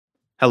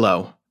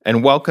Hello,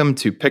 and welcome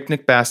to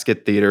Picnic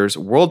Basket Theater's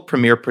world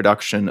premiere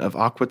production of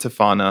Acqua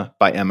Tofana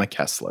by Emma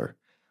Kessler.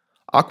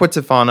 Acqua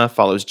Tofana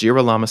follows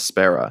Girolama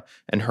Spera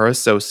and her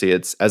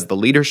associates as the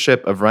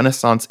leadership of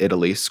Renaissance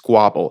Italy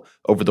squabble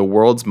over the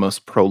world's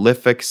most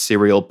prolific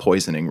serial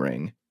poisoning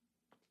ring.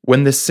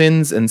 When the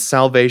sins and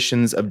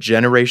salvations of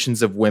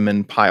generations of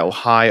women pile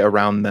high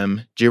around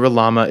them,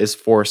 Girolama is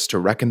forced to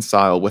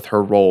reconcile with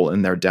her role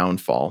in their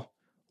downfall,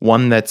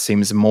 one that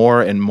seems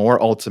more and more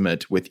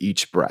ultimate with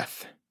each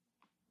breath.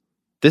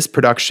 This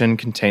production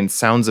contains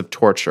sounds of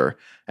torture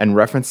and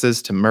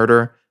references to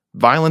murder,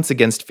 violence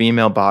against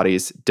female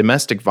bodies,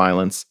 domestic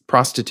violence,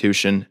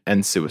 prostitution,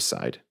 and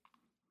suicide.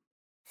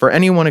 For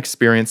anyone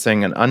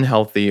experiencing an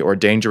unhealthy or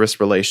dangerous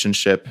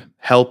relationship,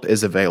 help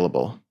is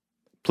available.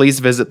 Please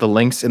visit the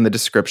links in the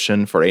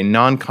description for a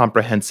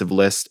non-comprehensive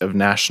list of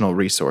national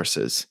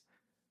resources.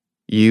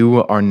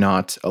 You are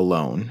not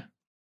alone.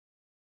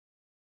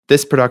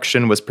 This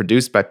production was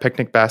produced by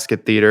Picnic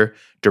Basket Theater,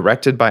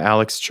 directed by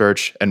Alex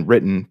Church, and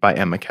written by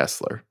Emma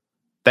Kessler.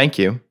 Thank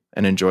you,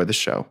 and enjoy the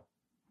show.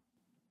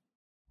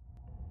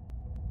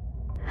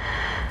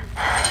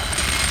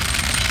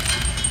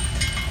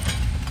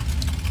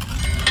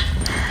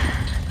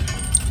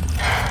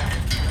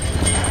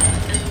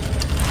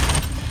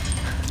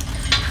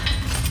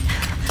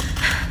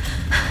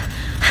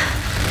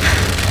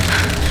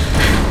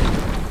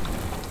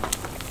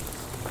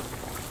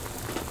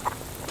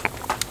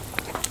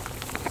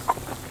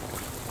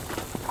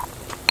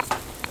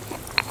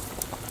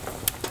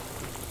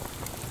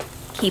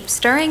 Keep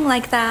stirring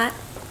like that.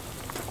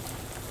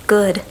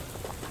 Good.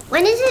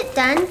 When is it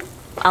done?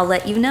 I'll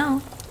let you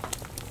know.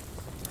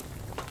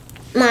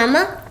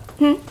 Mama?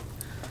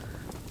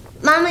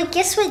 Mama,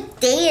 guess what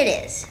day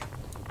it is?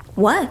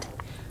 What?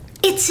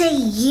 It's a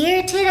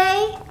year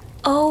today.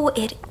 Oh,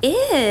 it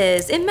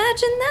is.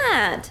 Imagine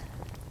that.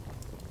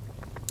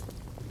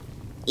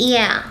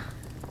 Yeah.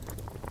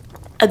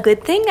 A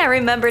good thing I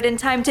remembered in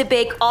time to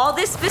bake all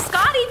this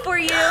biscotti for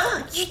you.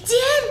 You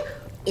did?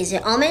 Is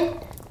it almond?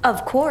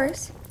 Of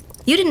course.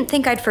 You didn't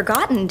think I'd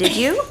forgotten, did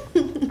you?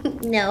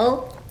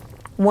 No.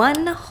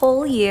 1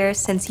 whole year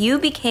since you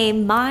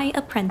became my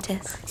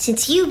apprentice.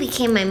 Since you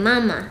became my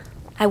mama.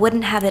 I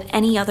wouldn't have it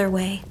any other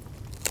way.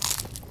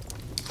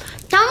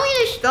 Tell me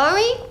the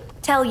story.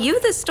 Tell you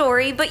the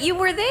story, but you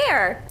were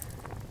there.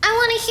 I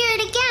want to hear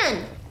it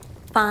again.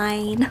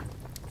 Fine.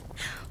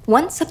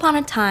 Once upon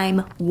a time,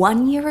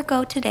 1 year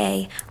ago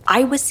today,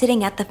 I was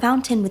sitting at the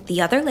fountain with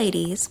the other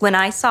ladies when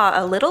I saw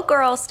a little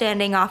girl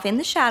standing off in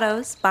the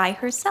shadows by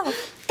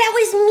herself. That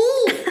was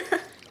me.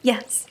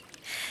 Yes.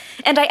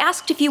 And I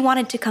asked if you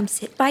wanted to come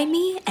sit by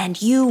me,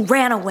 and you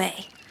ran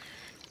away.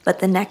 But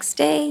the next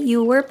day,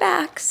 you were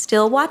back,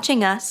 still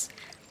watching us.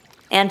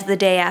 And the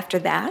day after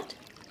that.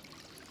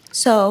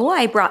 So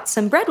I brought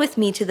some bread with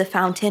me to the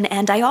fountain,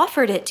 and I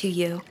offered it to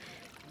you.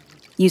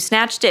 You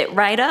snatched it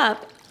right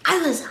up. I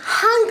was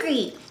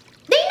hungry.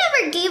 They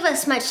never gave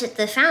us much at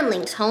the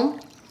foundlings' home.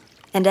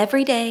 And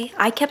every day,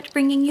 I kept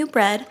bringing you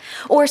bread,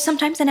 or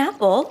sometimes an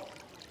apple,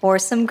 or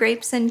some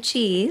grapes and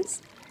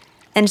cheese.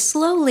 And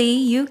slowly,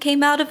 you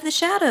came out of the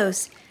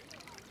shadows.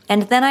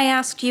 And then I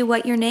asked you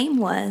what your name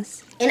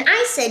was. And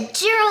I said,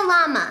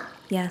 Girolama.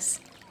 Yes.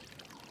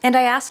 And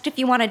I asked if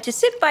you wanted to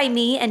sit by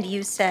me, and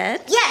you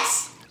said...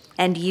 Yes.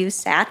 And you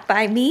sat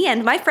by me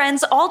and my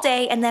friends all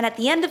day, and then at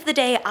the end of the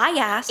day, I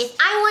asked... if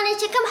I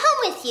wanted to come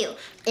home with you.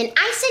 And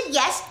I said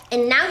yes,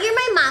 and now you're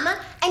my mama,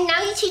 and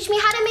now you teach me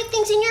how to make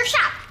things in your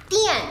shop.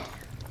 The end.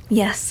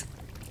 Yes.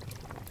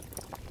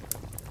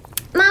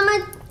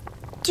 Mama,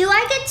 do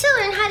I get to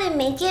learn how to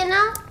make it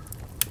now?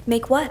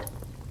 Make what?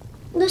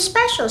 The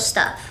special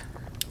stuff.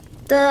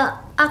 The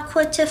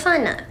Acqua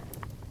Tofana.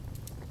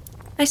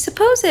 I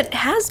suppose it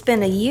has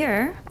been a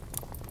year.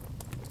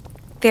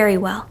 Very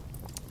well.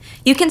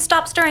 You can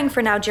stop stirring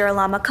for now,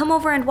 Girolama. Come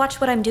over and watch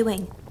what I'm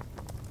doing.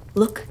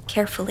 Look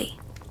carefully.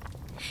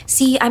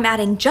 See, I'm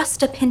adding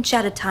just a pinch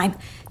at a time.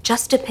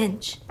 Just a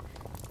pinch.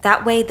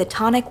 That way, the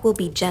tonic will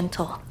be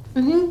gentle.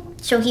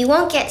 So he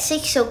won't get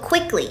sick so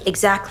quickly.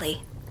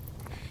 Exactly.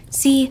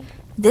 See,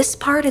 this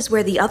part is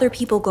where the other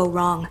people go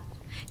wrong.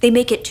 They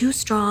make it too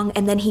strong,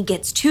 and then he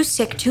gets too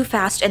sick too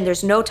fast, and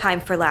there's no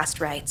time for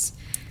last rites.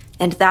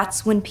 And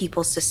that's when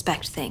people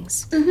suspect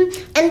things.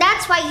 And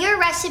that's why your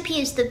recipe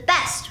is the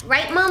best,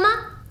 right,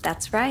 Mama?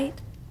 That's right.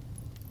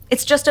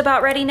 It's just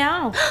about ready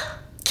now.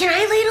 Can I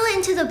ladle it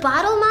into the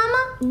bottle,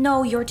 Mama?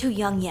 No, you're too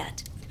young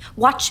yet.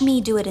 Watch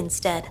me do it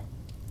instead.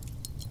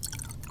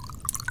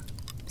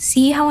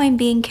 See how I'm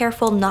being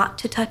careful not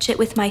to touch it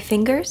with my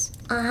fingers?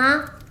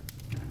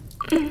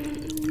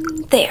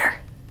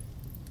 There.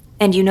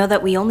 And you know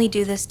that we only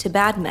do this to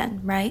bad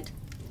men, right?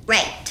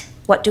 Right.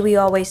 What do we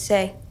always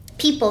say?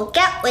 People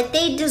get what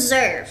they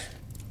deserve.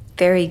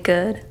 Very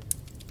good.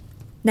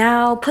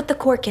 Now put the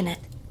cork in it.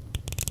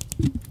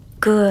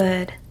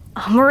 Good.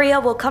 Maria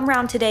will come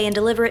round today and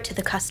deliver it to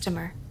the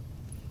customer.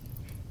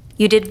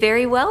 You did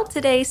very well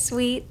today,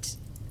 sweet.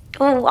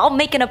 Oh, I'll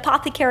make an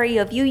apothecary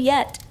of you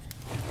yet.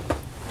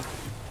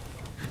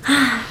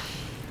 I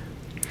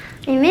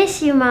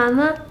miss you,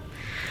 Mama.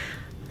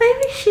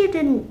 I wish you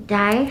didn't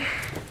die.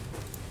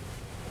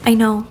 I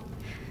know.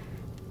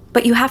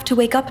 But you have to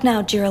wake up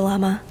now,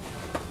 Girolama.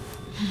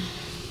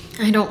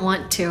 I don't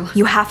want to.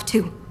 You have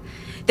to.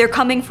 They're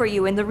coming for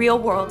you in the real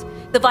world.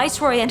 The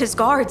Viceroy and his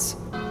guards.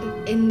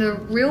 In the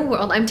real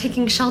world, I'm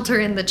taking shelter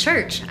in the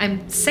church.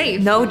 I'm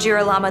safe. No,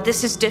 Girolama,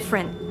 this is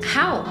different.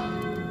 How?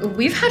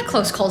 We've had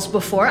close calls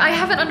before. I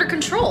have it under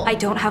control. I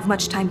don't have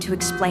much time to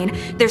explain.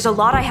 There's a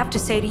lot I have to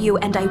say to you,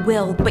 and I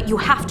will, but you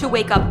have to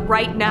wake up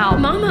right now.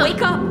 Mama!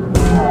 Wake up!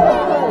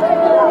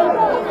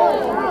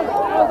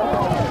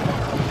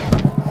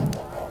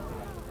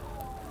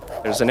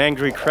 There's an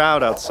angry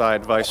crowd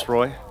outside,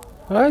 Viceroy.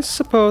 I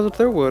suppose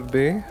there would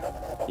be.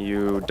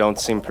 You don't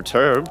seem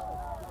perturbed.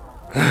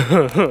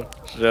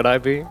 Should I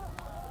be?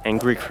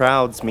 Angry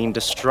crowds mean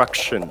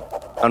destruction,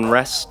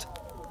 unrest,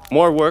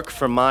 more work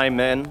for my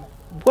men.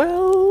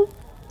 Well,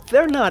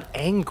 they're not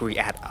angry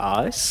at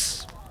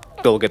us.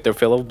 They'll get their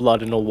fill of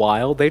blood in a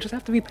while. They just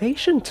have to be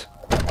patient.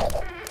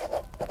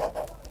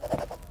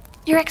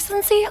 Your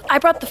Excellency, I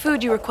brought the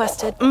food you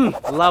requested.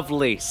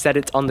 Lovely. Set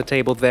it on the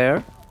table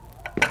there.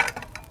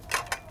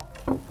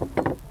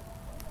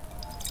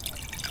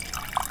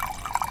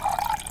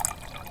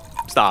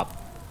 Stop.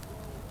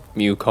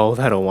 You call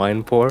that a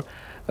wine pour?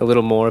 A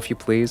little more, if you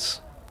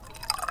please.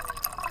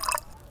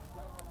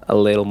 A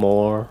little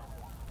more.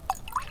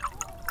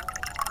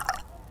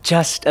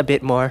 Just a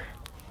bit more.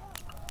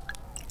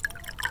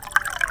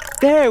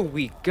 There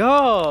we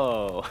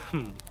go.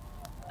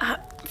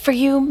 For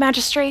you,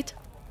 Magistrate?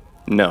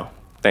 No,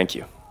 thank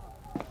you.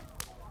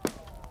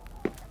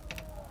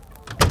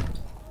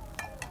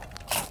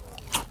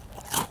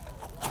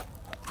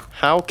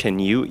 How can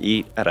you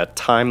eat at a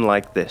time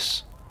like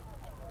this?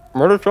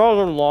 Murder trials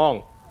are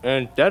long,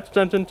 and death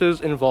sentences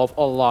involve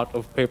a lot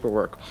of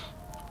paperwork.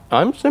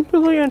 I'm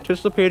simply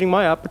anticipating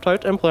my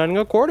appetite and planning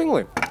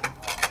accordingly.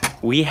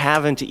 We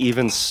haven't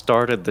even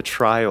started the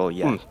trial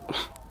yet.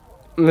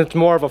 It's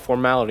more of a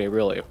formality,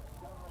 really.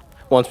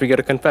 Once we get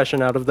a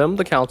confession out of them,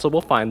 the council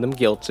will find them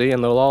guilty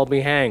and they'll all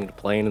be hanged,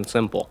 plain and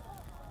simple.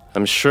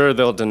 I'm sure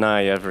they'll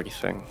deny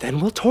everything. Then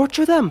we'll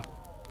torture them.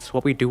 It's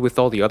what we do with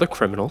all the other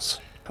criminals.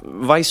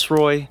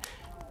 Viceroy,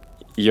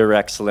 Your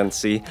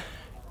Excellency,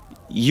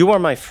 you are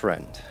my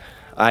friend.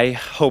 I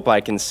hope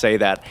I can say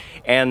that.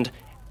 And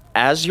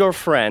as your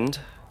friend,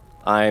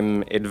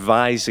 I'm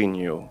advising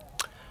you,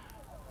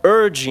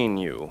 urging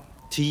you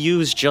to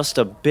use just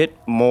a bit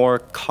more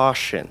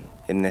caution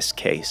in this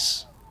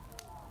case.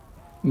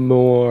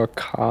 More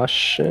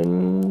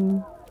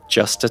caution?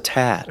 Just a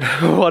tad.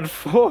 What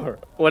for?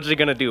 What's she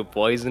gonna do,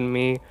 poison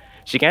me?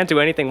 She can't do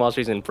anything while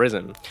she's in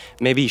prison.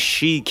 Maybe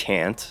she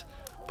can't,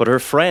 but her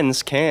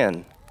friends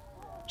can.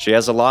 She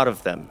has a lot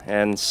of them,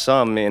 and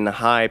some in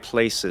high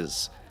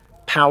places.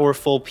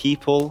 Powerful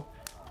people.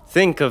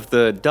 Think of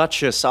the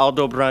Duchess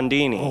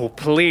Aldobrandini. Oh,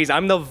 please,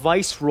 I'm the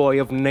Viceroy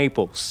of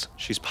Naples.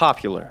 She's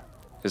popular,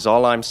 is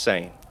all I'm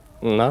saying.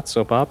 Not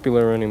so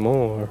popular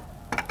anymore.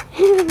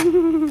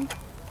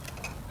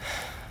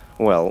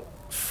 Well,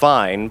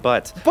 fine,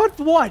 but But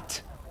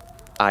what?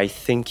 I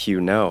think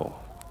you know.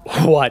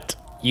 What?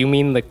 You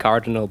mean the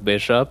Cardinal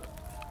Bishop?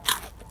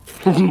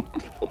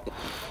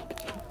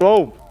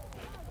 Oh,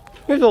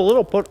 he's a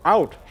little put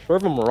out.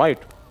 Serve him right.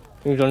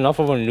 He's enough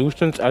of a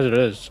nuisance as it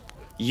is.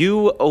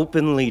 You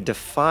openly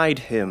defied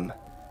him.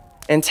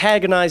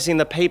 Antagonizing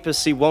the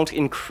papacy won't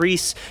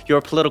increase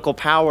your political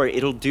power,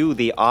 it'll do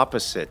the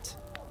opposite.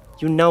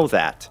 You know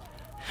that.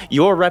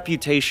 Your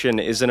reputation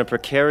is in a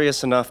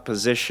precarious enough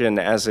position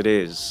as it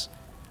is.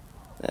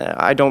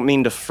 I don't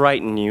mean to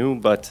frighten you,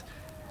 but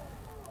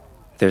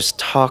there's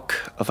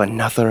talk of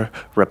another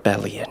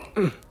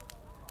rebellion.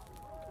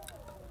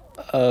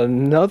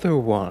 Another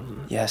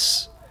one?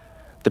 Yes.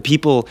 The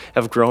people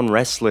have grown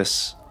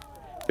restless.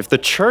 If the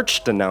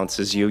church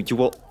denounces you, you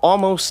will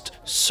almost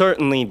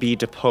certainly be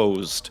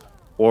deposed,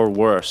 or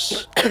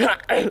worse.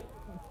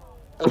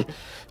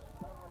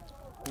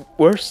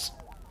 Worse?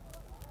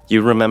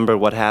 You remember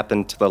what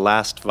happened to the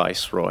last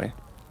viceroy?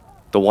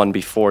 The one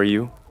before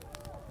you?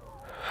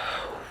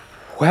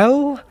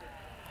 Well,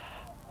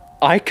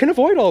 I can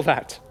avoid all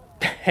that.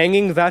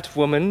 Hanging that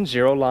woman,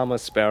 Girolama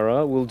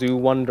Spera, will do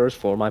wonders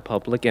for my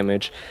public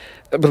image.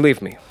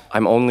 Believe me.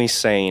 I'm only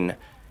saying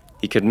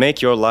he could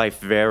make your life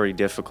very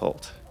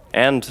difficult.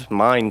 And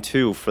mine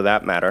too, for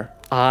that matter.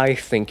 I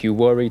think you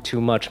worry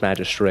too much,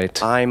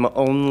 Magistrate. I'm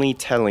only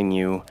telling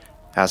you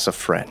as a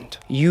friend.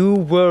 You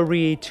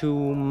worry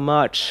too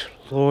much.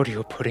 Lord,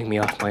 you're putting me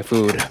off my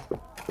food.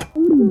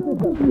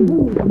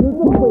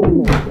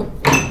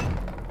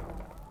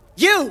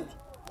 You!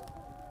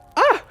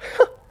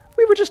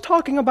 We were just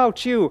talking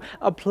about you.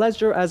 A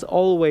pleasure as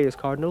always,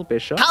 Cardinal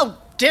Bishop. How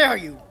dare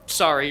you!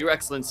 Sorry, Your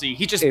Excellency.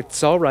 He just...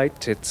 It's all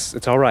right.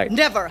 It's all right.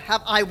 Never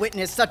have I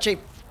witnessed such a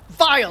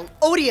vile,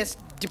 odious,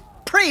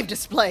 depraved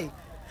display.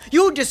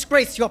 You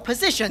disgrace your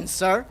position,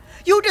 sir.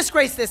 You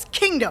disgrace this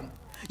kingdom.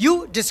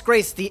 You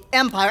disgrace the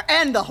empire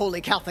and the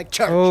Holy Catholic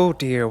Church. Oh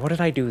dear, what did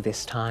I do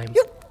this time?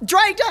 You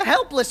dragged a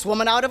helpless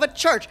woman out of a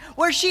church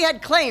where she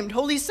had claimed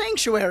holy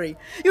sanctuary.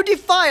 You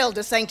defiled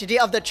the sanctity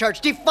of the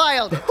church,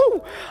 defiled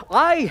it.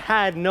 I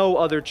had no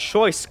other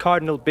choice,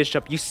 Cardinal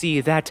Bishop. You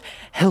see, that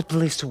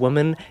helpless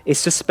woman is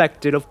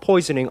suspected of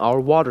poisoning our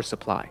water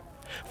supply.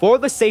 For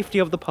the safety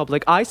of the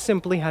public, I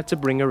simply had to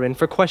bring her in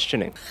for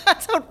questioning.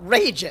 That's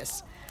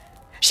outrageous.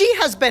 She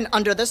has been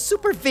under the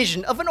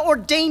supervision of an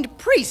ordained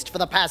priest for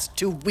the past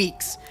 2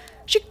 weeks.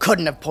 She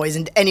couldn't have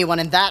poisoned anyone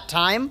in that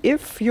time.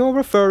 If you're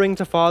referring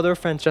to Father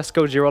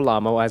Francesco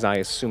Girolamo, as I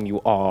assume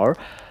you are,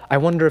 I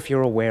wonder if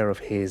you're aware of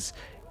his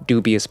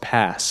dubious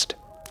past.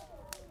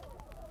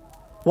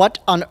 What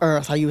on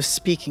earth are you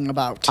speaking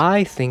about?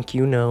 I think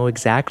you know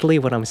exactly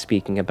what I'm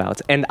speaking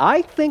about, and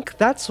I think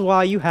that's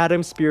why you had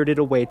him spirited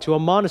away to a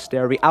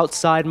monastery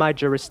outside my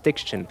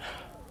jurisdiction.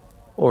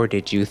 Or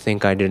did you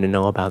think I didn't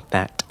know about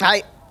that?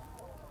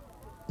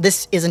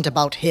 This isn't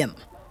about him.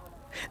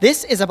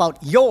 This is about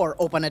your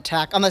open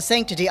attack on the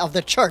sanctity of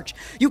the church.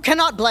 You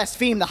cannot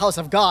blaspheme the house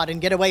of God and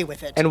get away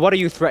with it. And what are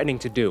you threatening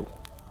to do?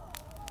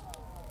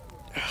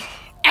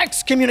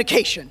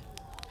 Excommunication.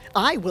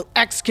 I will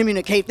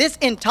excommunicate this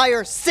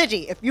entire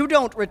city if you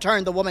don't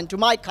return the woman to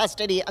my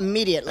custody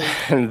immediately.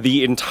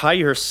 The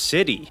entire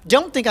city?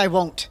 Don't think I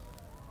won't.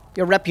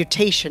 Your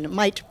reputation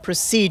might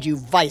precede you,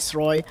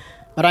 Viceroy,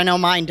 but I know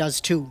mine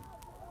does too.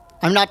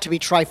 I'm not to be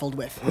trifled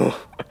with.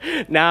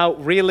 Now,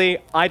 really,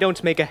 I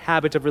don't make a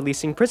habit of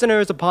releasing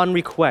prisoners upon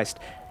request.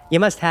 You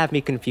must have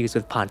me confused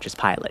with Pontius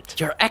Pilate.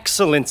 Your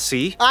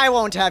Excellency. I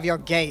won't have your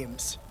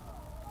games.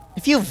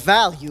 If you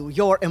value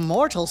your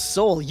immortal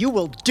soul, you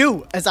will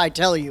do as I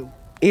tell you.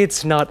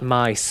 It's not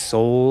my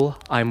soul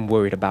I'm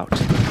worried about.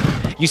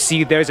 You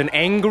see, there's an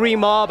angry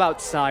mob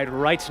outside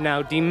right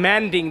now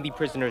demanding the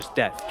prisoner's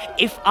death.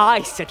 If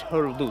I set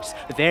her loose,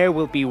 there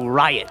will be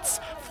riots,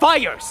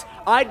 fires.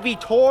 I'd be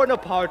torn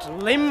apart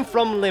limb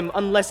from limb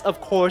unless,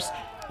 of course,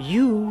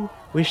 you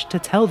wish to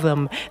tell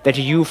them that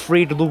you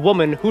freed the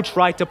woman who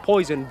tried to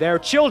poison their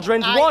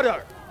children's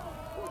water.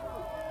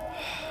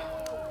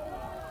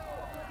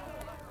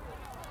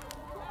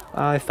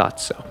 I thought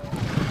so.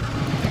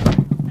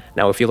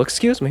 Now, if you'll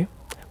excuse me,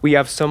 we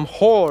have some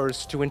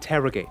whores to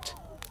interrogate.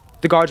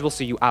 The guards will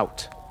see you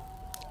out.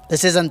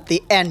 This isn't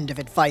the end of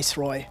it,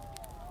 Viceroy.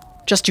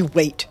 Just you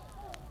wait.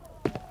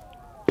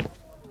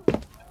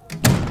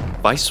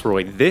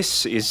 Viceroy,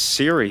 this is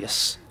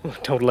serious.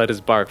 Don't let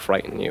his bark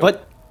frighten you.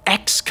 But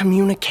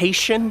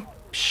excommunication?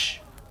 Shh.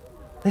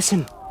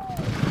 Listen.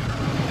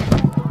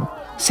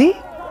 See?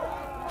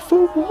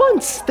 For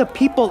once, the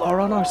people are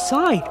on our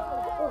side.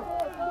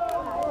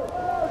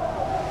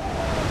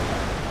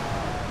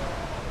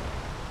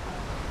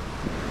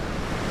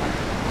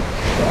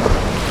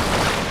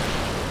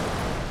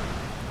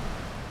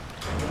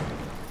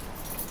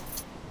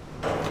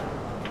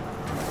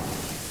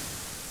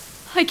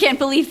 I can't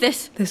believe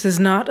this. This is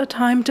not a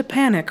time to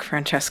panic,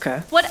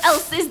 Francesca. What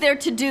else is there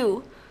to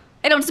do?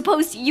 I don't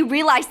suppose you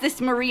realize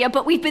this, Maria,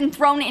 but we've been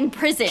thrown in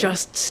prison.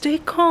 Just stay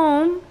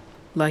calm,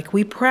 like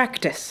we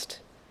practiced.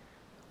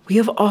 We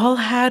have all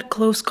had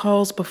close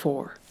calls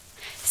before.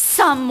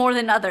 Some more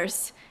than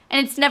others.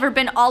 And it's never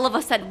been all of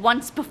us at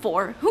once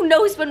before. Who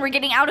knows when we're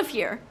getting out of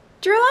here?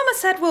 Girolamo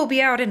said we'll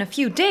be out in a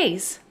few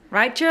days.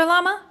 Right,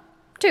 Girolamo?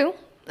 2,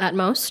 at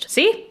most.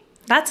 See?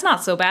 That's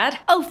not so bad.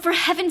 Oh, for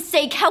heaven's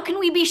sake, how can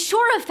we be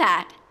sure of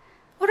that?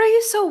 What are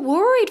you so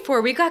worried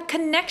for? We got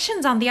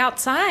connections on the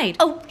outside.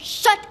 Oh,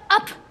 shut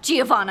up,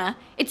 Giovanna.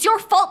 It's your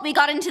fault we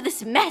got into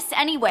this mess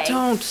anyway.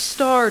 Don't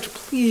start,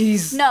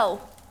 please.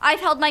 No, I've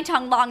held my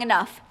tongue long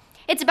enough.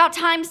 It's about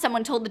time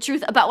someone told the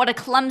truth about what a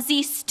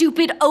clumsy,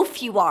 stupid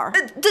oaf you are.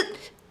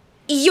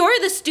 You're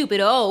the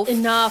stupid oaf.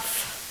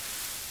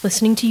 Enough.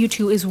 Listening to you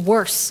two is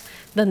worse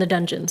than the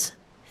dungeons.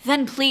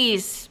 Then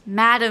please,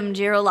 Madam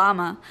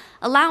Girolamo,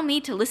 allow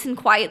me to listen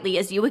quietly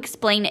as you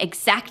explain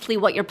exactly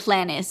what your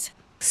plan is.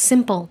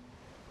 Simple.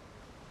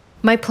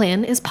 My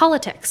plan is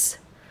politics.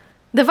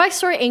 The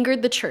Viceroy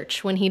angered the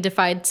church when he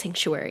defied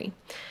sanctuary.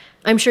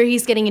 I'm sure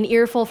he's getting an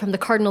earful from the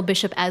Cardinal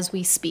Bishop as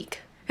we speak.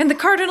 And the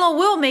Cardinal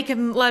will make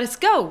him let us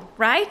go,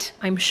 right?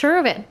 I'm sure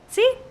of it.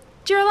 See?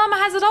 Girolamo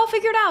has it all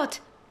figured out.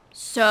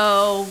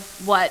 So,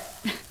 what?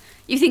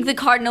 You think the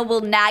Cardinal will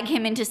nag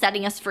him into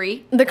setting us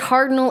free? The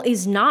Cardinal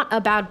is not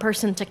a bad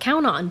person to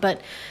count on,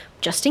 but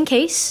just in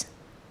case,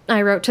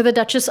 I wrote to the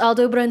Duchess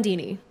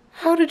Aldobrandini.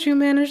 How did you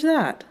manage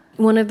that?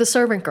 One of the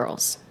servant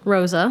girls,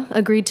 Rosa,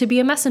 agreed to be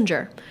a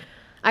messenger.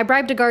 I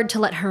bribed a guard to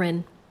let her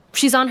in.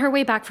 She's on her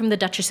way back from the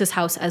Duchess's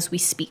house as we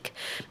speak.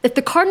 If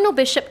the Cardinal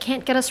Bishop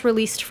can't get us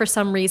released for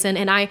some reason,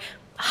 and I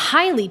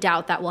highly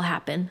doubt that will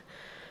happen,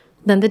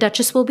 then the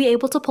Duchess will be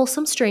able to pull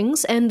some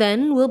strings, and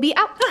then we'll be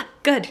out.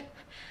 Good.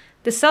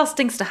 The cell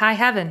stinks to high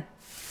heaven.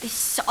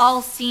 This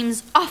all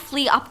seems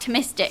awfully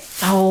optimistic.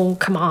 Oh,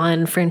 come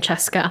on,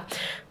 Francesca.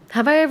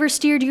 Have I ever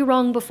steered you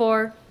wrong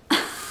before?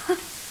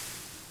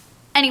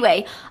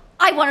 Anyway,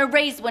 I want to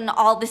raise when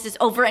all this is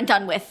over and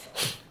done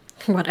with.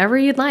 Whatever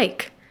you'd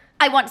like.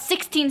 I want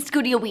 16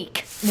 scudi a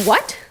week.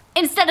 What?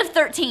 Instead of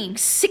 13.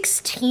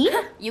 16?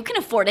 You can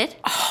afford it.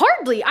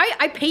 Hardly.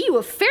 I pay you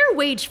a fair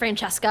wage,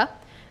 Francesca.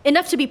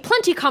 Enough to be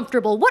plenty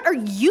comfortable. What are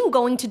you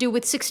going to do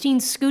with 16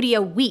 scudi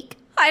a week?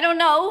 I don't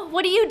know.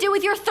 What do you do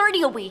with your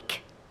 30 a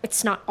week?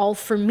 It's not all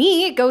for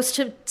me. It goes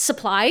to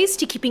supplies,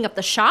 to keeping up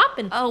the shop,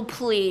 and... Oh,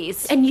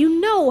 please. And you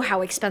know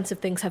how expensive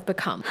things have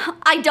become.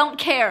 I don't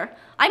care.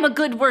 I'm a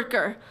good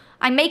worker.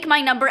 I make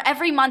my number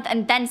every month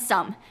and then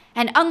some.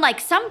 And unlike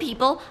some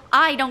people,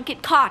 I don't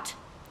get caught.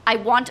 I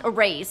want a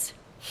raise.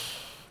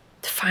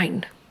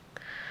 Fine.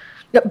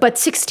 But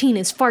 16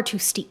 is far too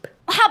steep.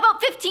 How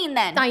about 15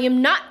 then? I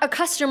am not a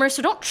customer,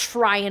 so don't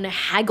try and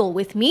haggle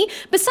with me.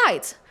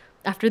 Besides,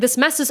 after this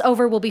mess is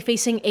over, we'll be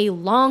facing a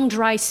long,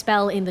 dry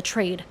spell in the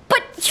trade.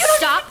 But you don't...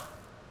 Stop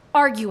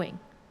arguing.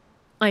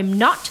 I'm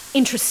not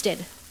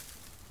interested.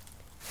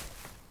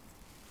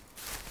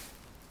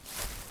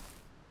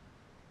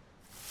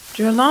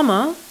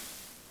 Girolamo,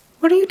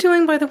 what are you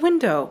doing by the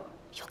window?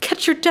 You'll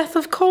catch your death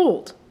of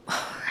cold.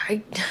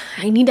 I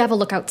need to have a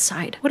look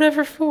outside.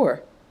 Whatever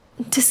for?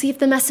 To see if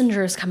the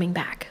messenger is coming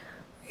back.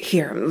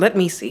 Here, let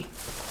me see.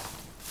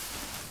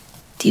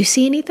 Do you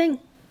see anything?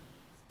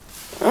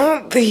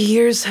 Oh, the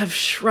years have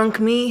shrunk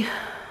me.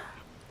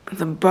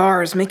 The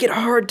bars make it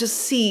hard to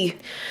see.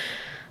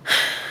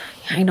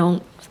 I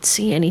don't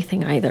see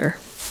anything either.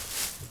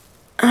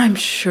 I'm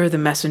sure the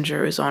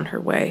messenger is on her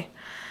way.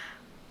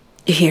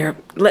 Here,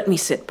 let me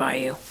sit by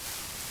you.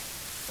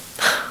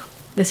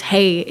 This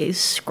hay is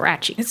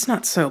scratchy. It's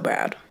not so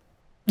bad.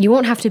 You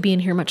won't have to be in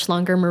here much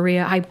longer,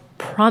 Maria. I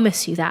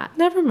promise you that.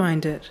 Never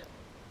mind it.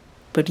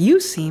 But you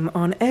seem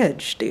on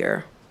edge,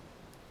 dear.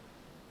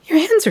 Your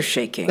hands are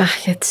shaking.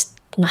 It's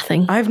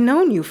nothing. I've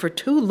known you for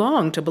too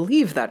long to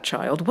believe that,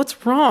 child.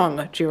 What's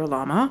wrong,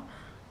 Girolamo?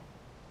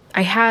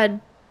 I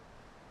had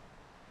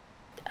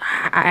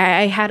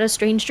a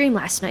strange dream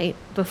last night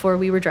before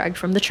we were dragged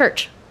from the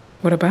church.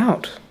 What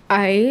about?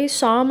 I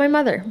saw my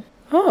mother.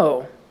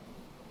 Oh.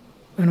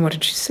 And what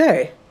did she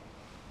say?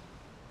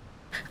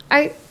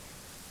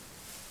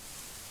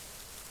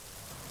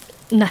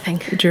 Nothing.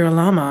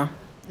 Girolamo.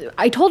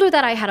 I told her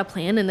that I had a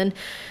plan, and then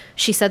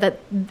she said that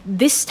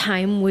this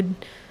time would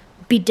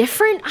be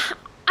different.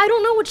 I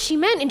don't know what she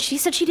meant, and she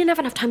said she didn't have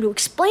enough time to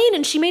explain,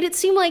 and she made it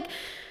seem like...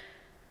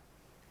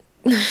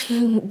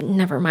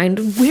 Never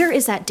mind. Where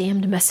is that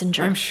damned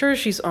messenger? I'm sure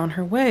she's on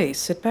her way.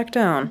 Sit back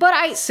down. But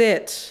I...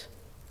 Sit.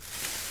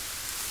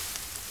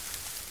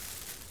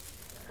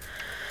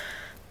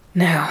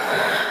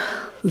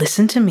 Now,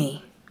 listen to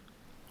me.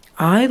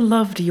 I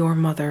loved your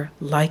mother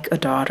like a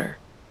daughter.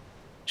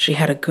 She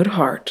had a good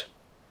heart.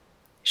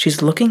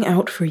 She's looking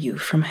out for you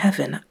from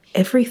heaven.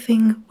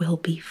 Everything will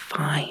be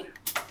fine.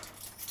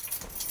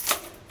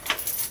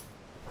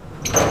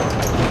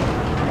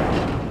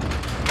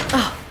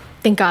 Oh,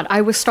 thank God.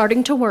 I was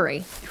starting to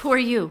worry. Who are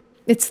you?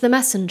 It's the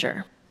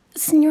messenger.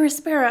 Senora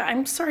Spera,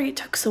 I'm sorry it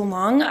took so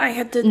long. I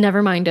had to...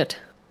 Never mind it.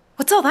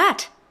 What's all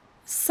that?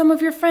 Some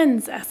of your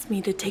friends asked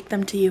me to take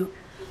them to you.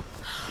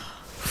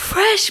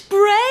 Fresh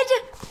bread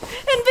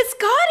and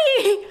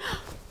biscotti!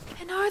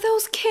 And are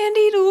those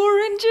candied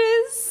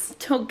oranges?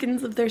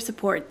 Tokens of their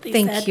support, they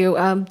Thank said.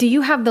 you. Do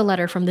you have the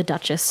letter from the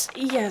Duchess?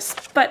 Yes,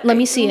 but... Let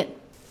me see it.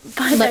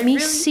 But Let me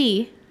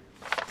see.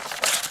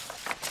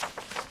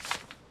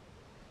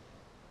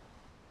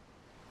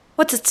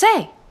 What's it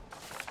say?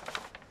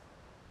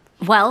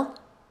 Well?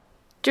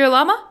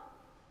 Girolamo?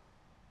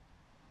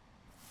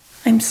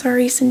 I'm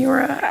sorry,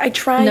 Senora. I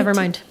tried. Never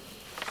mind.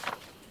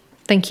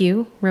 Thank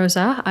you,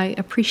 Rosa. I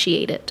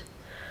appreciate it.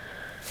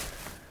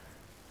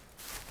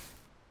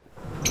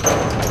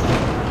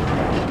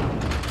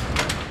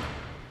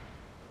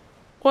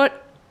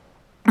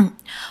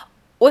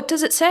 What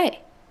does it say?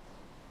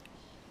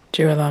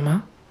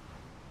 Girolamo?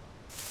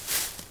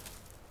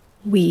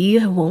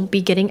 We won't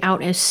be getting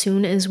out as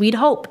soon as we'd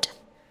hoped.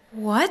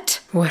 What?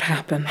 What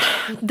happened?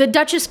 The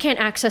Duchess can't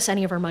access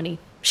any of her money.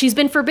 She's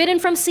been forbidden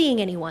from seeing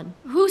anyone.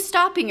 Who's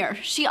stopping her?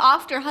 She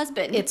offed her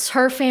husband. It's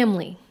her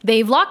family.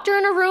 They've locked her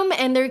in a room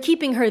and they're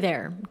keeping her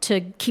there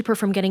to keep her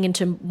from getting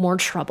into more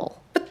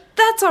trouble. But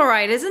that's all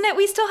right, isn't it?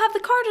 We still have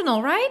the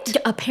cardinal, right?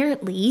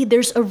 Apparently,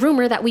 there's a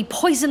rumor that we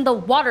poisoned the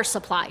water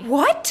supply.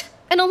 What?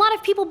 And a lot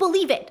of people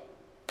believe it.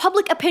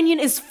 Public opinion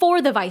is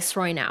for the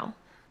Viceroy now.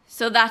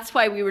 So that's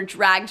why we were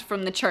dragged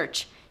from the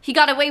church. He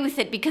got away with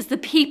it because the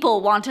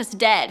people want us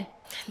dead.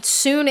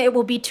 Soon it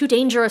will be too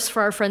dangerous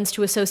for our friends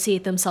to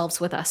associate themselves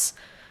with us.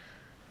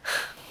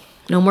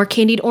 No more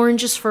candied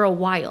oranges for a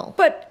while.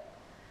 But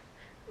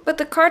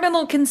the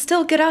cardinal can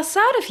still get us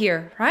out of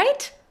here,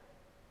 right?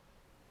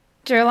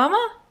 Girolamo?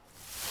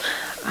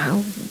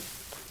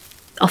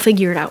 I'll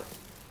figure it out.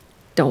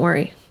 Don't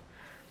worry.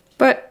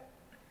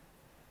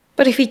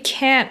 But if he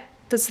can't,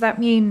 does that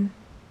mean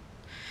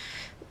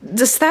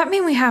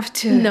we have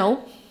to...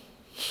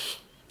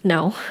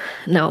 No,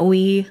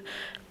 we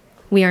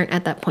aren't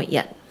at that point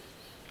yet.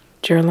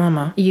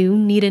 Girolamo? You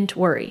needn't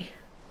worry.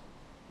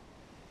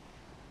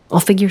 I'll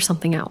figure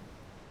something out.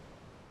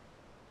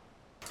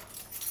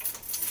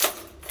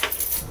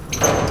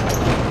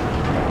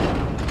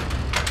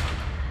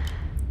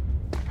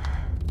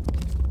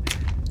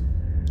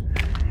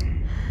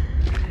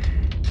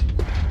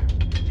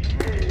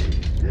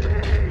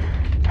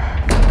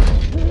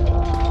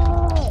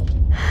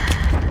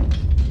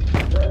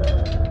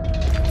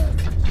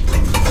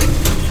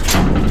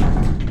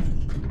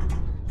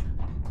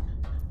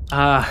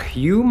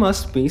 You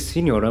must be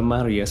Signora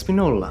Maria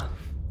Spinola.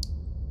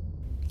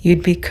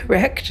 You'd be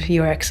correct,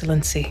 Your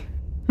Excellency.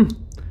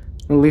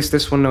 At least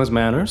this one knows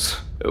manners.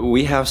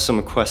 We have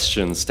some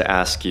questions to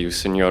ask you,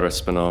 Signora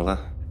Spinola.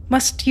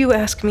 Must you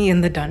ask me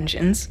in the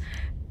dungeons?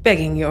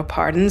 Begging your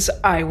pardons,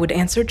 I would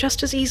answer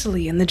just as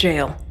easily in the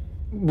jail.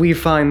 We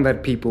find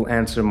that people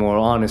answer more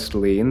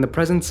honestly in the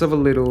presence of a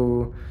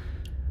little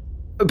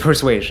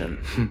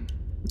persuasion.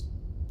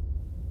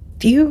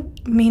 Do you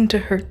mean to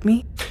hurt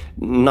me?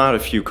 Not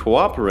if you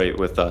cooperate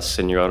with us,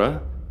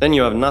 Signora. Then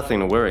you have nothing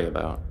to worry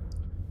about.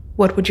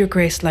 What would your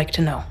grace like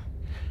to know?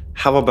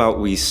 How about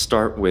we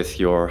start with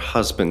your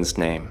husband's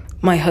name?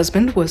 My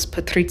husband was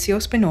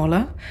Patrizio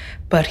Spinola,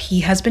 but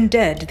he has been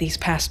dead these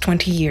past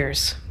 20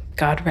 years.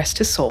 God rest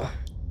his soul.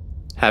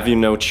 Have you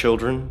no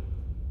children?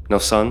 No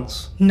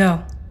sons?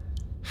 No.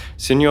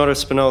 Signora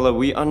Spinola,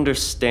 we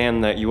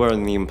understand that you are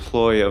in the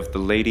employ of the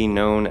lady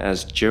known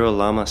as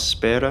Girolama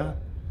Spera?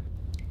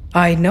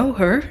 I know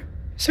her,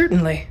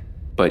 certainly.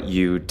 But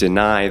you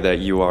deny that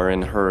you are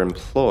in her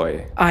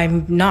employ.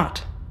 I'm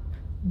not.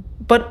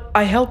 But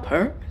I help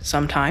her,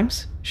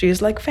 sometimes. She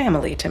is like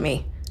family to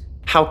me.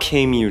 How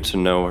came you to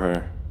know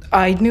her?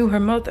 I knew her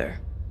mother,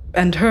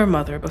 and her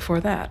mother before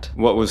that.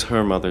 What was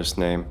her mother's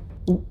name?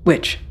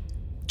 Which?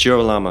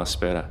 Girolama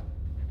Spera.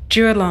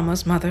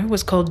 Girolama's mother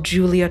was called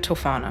Giulia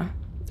Tofana,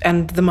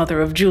 and the mother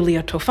of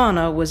Giulia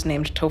Tofana was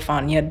named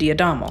Tofania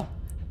Diadamo.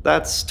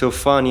 That's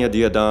Tofania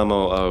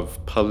Diadamo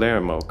of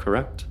Palermo,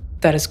 correct?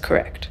 That is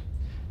correct.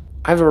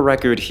 I have a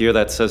record here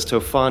that says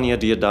Tofania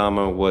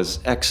Diadamo was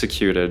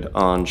executed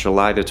on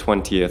July the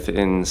 20th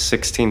in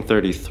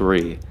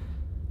 1633.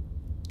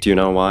 Do you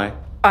know why?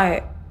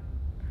 I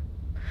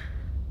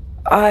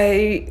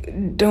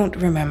don't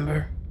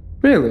remember.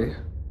 Really?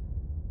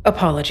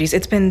 Apologies,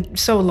 it's been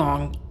so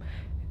long.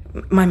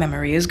 My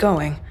memory is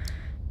going.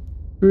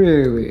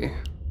 Really?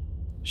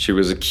 She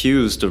was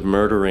accused of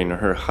murdering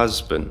her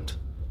husband.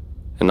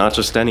 And not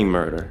just any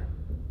murder.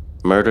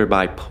 Murder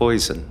by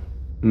poison.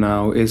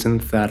 Now,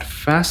 isn't that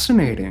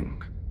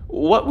fascinating?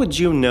 What would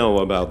you know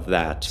about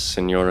that,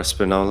 Signora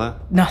Spinola?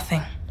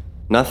 Nothing.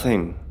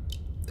 Nothing.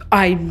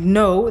 I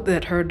know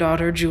that her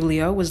daughter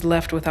Giulia was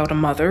left without a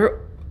mother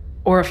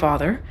or a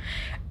father,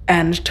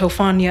 and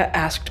Tofania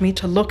asked me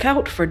to look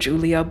out for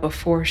Giulia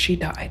before she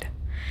died.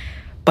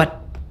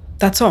 But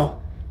that's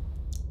all.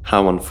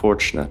 How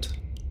unfortunate.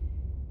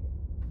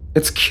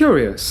 It's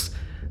curious.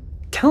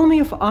 Tell me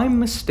if I'm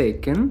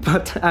mistaken,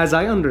 but as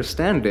I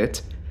understand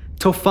it,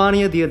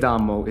 Tofania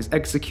Diadamo is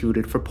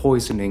executed for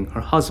poisoning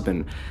her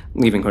husband,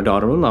 leaving her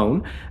daughter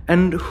alone,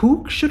 and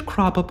who should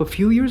crop up a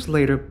few years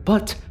later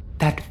but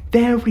that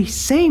very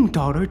same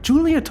daughter,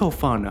 Giulia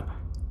Tofana?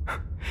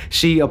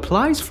 She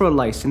applies for a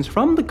license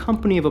from the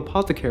Company of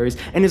Apothecaries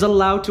and is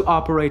allowed to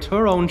operate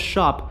her own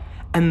shop,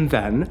 and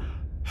then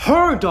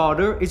her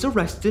daughter is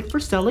arrested for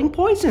selling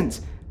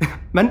poisons,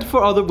 meant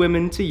for other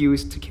women to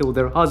use to kill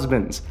their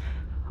husbands.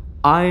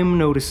 I'm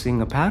noticing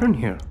a pattern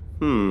here.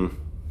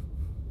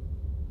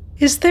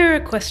 Is there a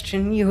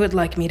question you would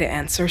like me to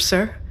answer,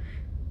 sir?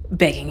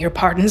 Begging your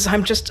pardons,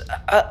 I'm just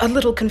a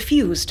little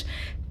confused.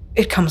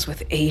 It comes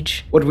with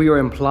age. What we are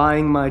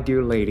implying, my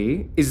dear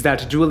lady, is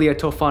that Giulia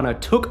Tofana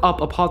took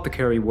up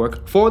apothecary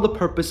work for the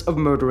purpose of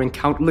murdering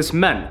countless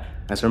men,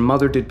 as her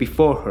mother did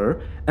before her,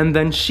 and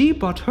then she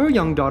brought her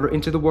young daughter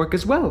into the work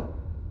as well.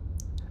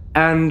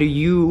 And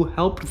you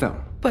helped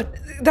them. But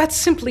that's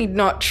simply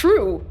not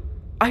true.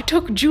 I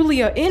took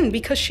Giulia in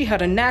because she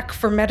had a knack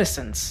for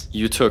medicines.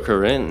 You took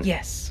her in?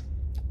 Yes.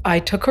 I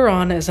took her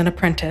on as an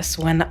apprentice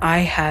when I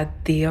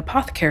had the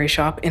apothecary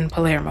shop in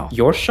Palermo.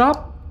 Your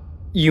shop?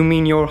 You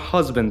mean your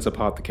husband's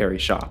apothecary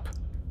shop?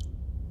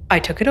 I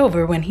took it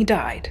over when he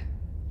died.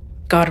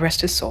 God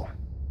rest his soul.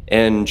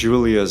 And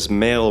Giulia's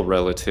male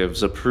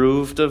relatives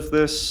approved of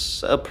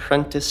this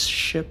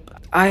apprenticeship?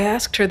 I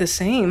asked her the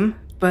same,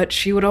 but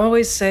she would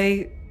always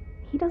say,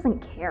 He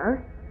doesn't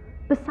care.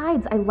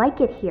 Besides, I like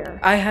it here.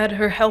 I had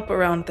her help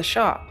around the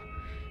shop.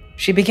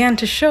 She began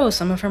to show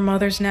some of her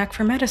mother's knack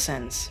for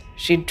medicines.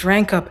 She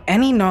drank up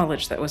any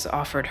knowledge that was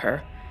offered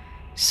her.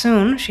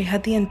 Soon, she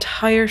had the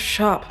entire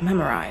shop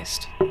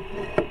memorized.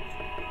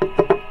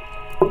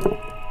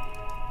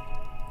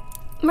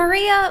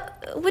 Maria,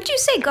 would you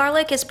say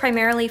garlic is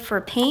primarily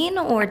for pain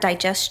or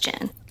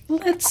digestion?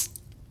 Let's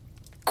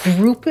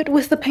group it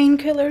with the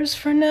painkillers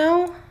for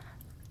now.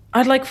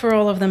 I'd like for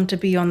all of them to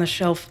be on the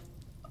shelf.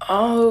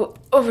 Oh,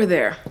 over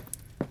there.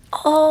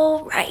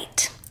 All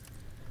right.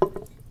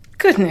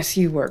 Goodness,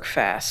 you work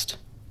fast.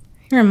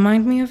 You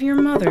remind me of your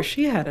mother.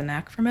 She had a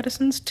knack for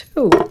medicines,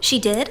 too. She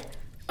did?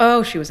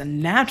 Oh, she was a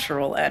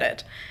natural at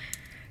it.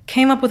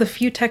 Came up with a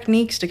few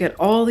techniques to get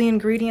all the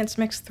ingredients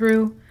mixed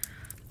through.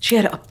 She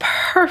had a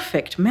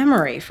perfect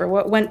memory for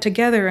what went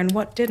together and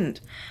what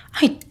didn't.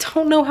 I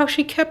don't know how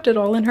she kept it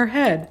all in her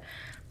head.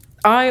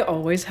 I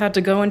always had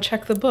to go and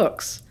check the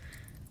books.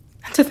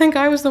 And to think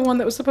I was the one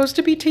that was supposed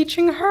to be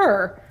teaching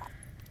her.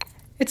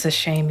 It's a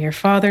shame your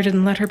father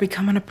didn't let her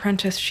become an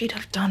apprentice. She'd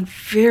have done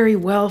very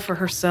well for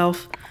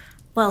herself.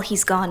 Well,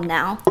 he's gone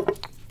now.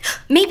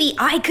 Maybe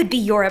I could be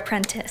your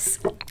apprentice.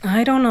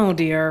 I don't know,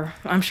 dear.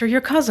 I'm sure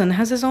your cousin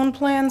has his own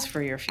plans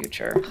for your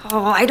future.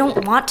 Oh, I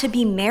don't want to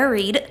be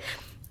married.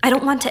 I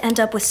don't want to end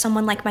up with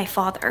someone like my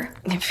father.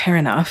 Fair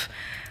enough.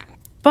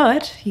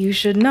 But you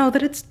should know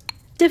that it's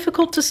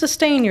difficult to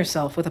sustain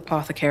yourself with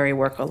apothecary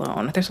work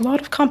alone. There's a lot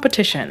of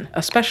competition,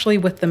 especially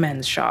with the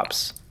men's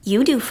shops.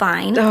 You do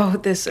fine. Oh,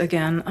 this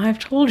again. I've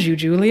told you,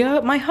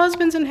 Julia. My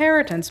husband's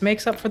inheritance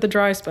makes up for the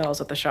dry spells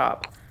at the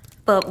shop.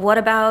 But what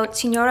about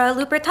Signora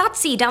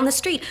Lupertazzi down the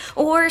street?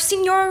 Or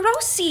Signor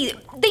Rossi?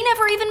 They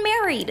never even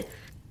married.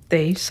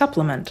 They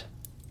supplement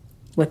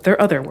with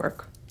their other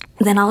work.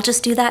 Then I'll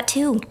just do that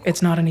too.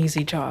 It's not an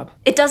easy job.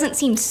 It doesn't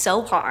seem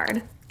so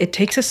hard. It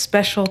takes a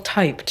special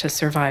type to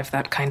survive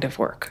that kind of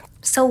work.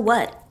 So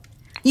what?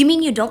 You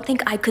mean you don't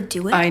think I could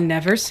do it? I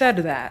never said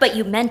that. But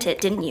you meant it,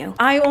 didn't you?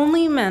 I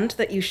only meant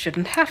that you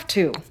shouldn't have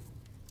to.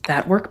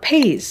 That work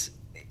pays,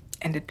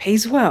 and it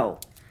pays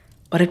well.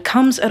 But it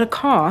comes at a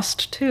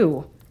cost,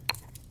 too.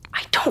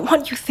 I don't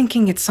want you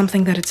thinking it's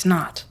something that it's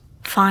not.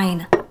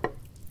 Fine.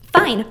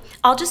 Fine.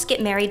 I'll just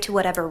get married to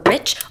whatever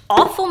rich,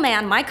 awful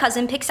man my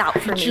cousin picks out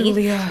for me.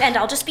 Julia. And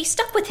I'll just be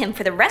stuck with him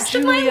for the rest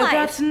of my life. Julia,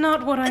 that's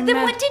not what I meant.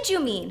 Then what did you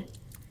mean?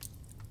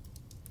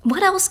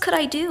 What else could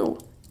I do?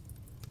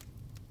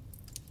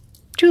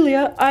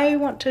 Julia, I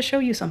want to show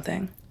you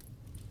something.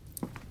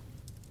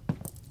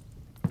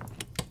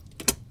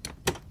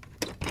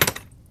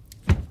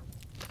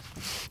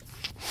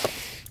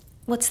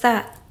 What's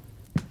that?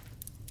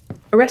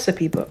 A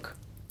recipe book.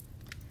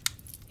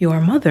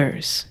 Your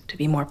mother's, to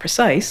be more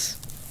precise.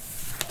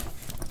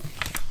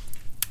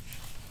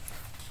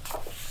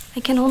 I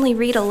can only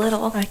read a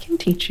little. I can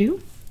teach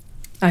you.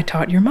 I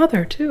taught your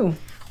mother, too.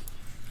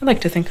 I like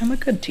to think I'm a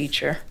good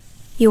teacher.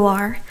 You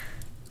are?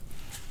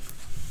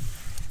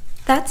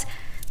 That's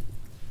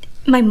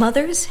my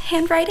mother's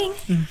handwriting?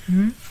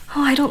 Mm-hmm.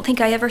 Oh, I don't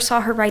think I ever saw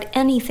her write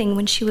anything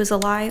when she was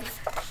alive.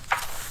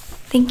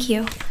 Thank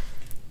you.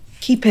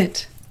 Keep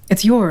it.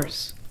 It's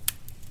yours.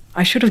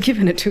 I should have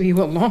given it to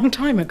you a long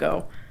time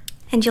ago.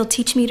 And you'll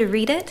teach me to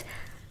read it?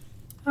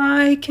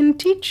 I can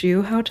teach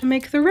you how to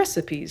make the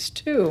recipes,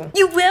 too.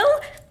 You will?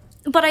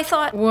 But I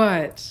thought...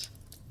 What?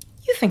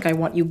 You think I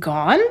want you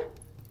gone?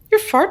 You're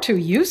far too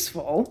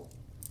useful.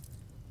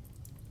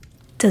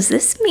 Does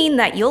this mean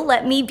that you'll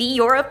let me be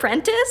your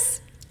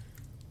apprentice?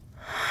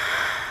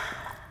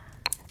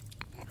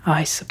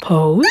 I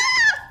suppose.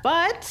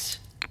 But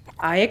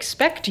I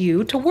expect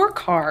you to work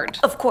hard.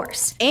 Of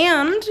course.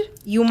 And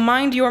you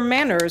mind your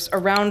manners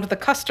around the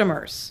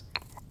customers,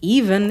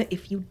 even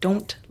if you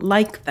don't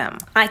like them.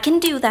 I can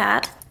do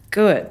that.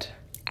 Good.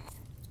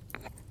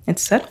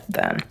 It's settled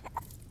then.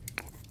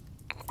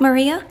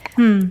 Maria?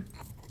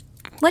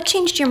 What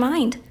changed your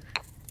mind?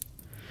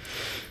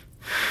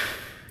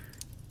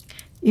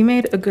 You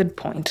made a good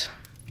point.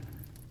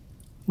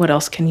 What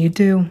else can you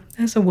do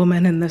as a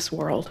woman in this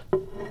world?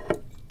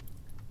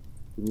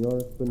 Signora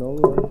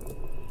Spinola.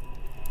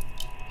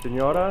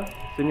 Signora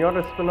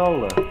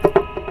Spinola.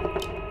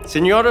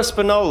 Signora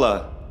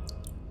Spinola.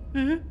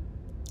 Mm-hmm.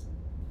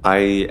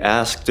 I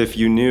asked if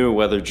you knew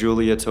whether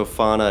Julia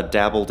Tofana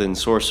dabbled in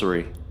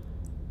sorcery.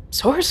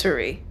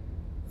 Sorcery?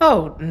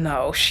 Oh,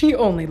 no. She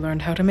only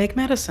learned how to make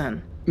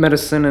medicine.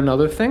 Medicine and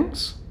other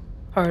things?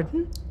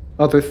 Pardon?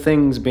 Other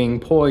things being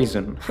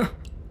poison.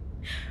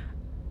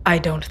 I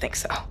don't think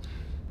so.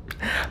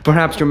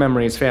 Perhaps your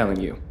memory is failing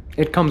you.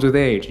 It comes with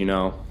age, you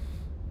know.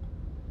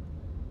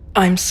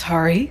 I'm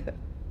sorry.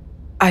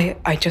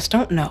 I just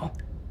don't know.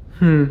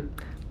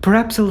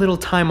 Perhaps a little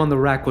time on the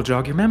rack will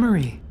jog your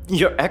memory.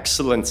 Your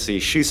Excellency,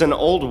 she's an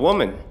old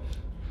woman.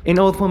 An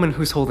old woman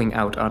who's holding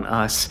out on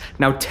us.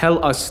 Now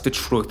tell us the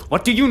truth.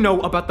 What do you know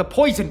about the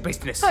poison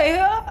business?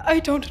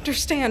 I don't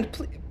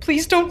understand.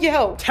 Please don't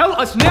yell. Tell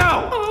us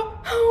now!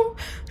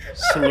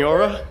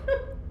 Signora?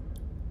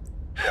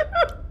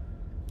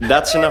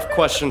 That's enough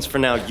questions for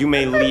now. You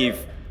may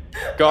leave.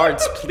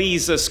 Guards,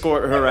 please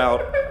escort her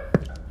out.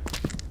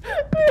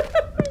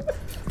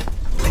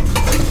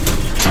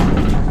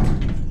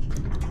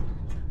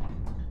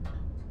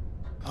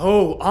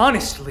 Oh,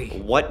 honestly.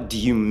 What do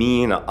you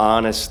mean,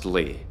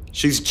 honestly?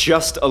 She's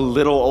just a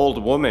little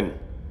old woman.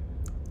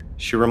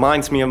 She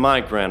reminds me of my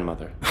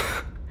grandmother.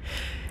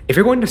 If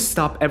you're going to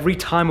stop every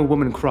time a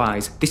woman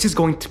cries, this is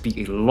going to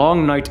be a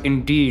long night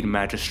indeed,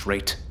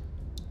 magistrate.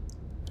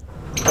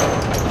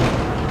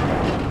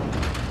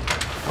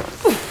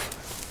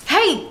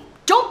 Hey,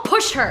 don't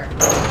push her!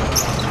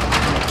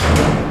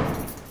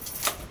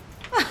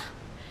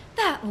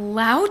 That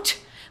lout?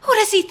 Who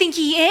does he think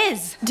he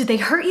is? Did they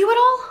hurt you at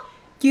all?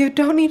 You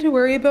don't need to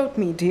worry about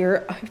me,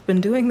 dear. I've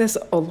been doing this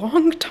a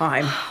long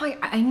time.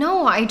 I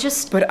know,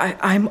 But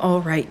I'm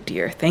all right,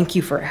 dear. Thank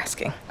you for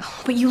asking.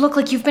 But you look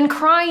like you've been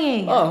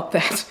crying. Oh,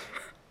 that.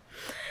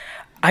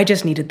 I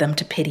just needed them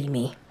to pity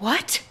me.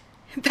 What?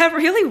 That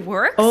really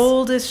works?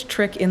 Oldest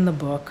trick in the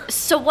book.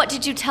 So what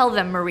did you tell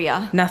them,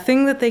 Maria?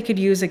 Nothing that they could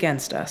use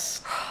against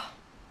us.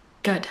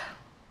 Good.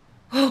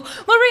 Oh,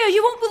 Maria,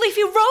 you won't believe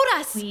he wrote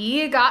us!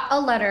 We got a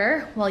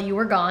letter while you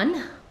were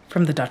gone.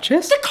 From the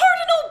Duchess? The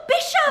Cardinal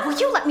Bishop! Will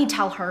you let me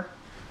tell her?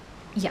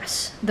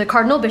 Yes, the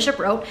Cardinal Bishop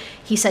wrote.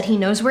 He said he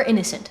knows we're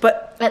innocent.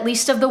 But... At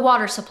least of the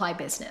water supply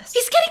business.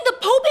 He's getting the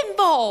Pope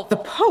involved! The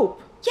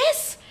Pope?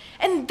 Yes,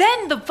 and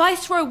then the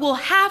Viceroy will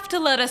have to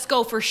let us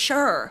go for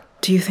sure.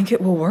 Do you think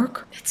it will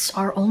work? It's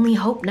our only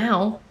hope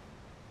now.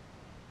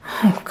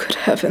 Oh, good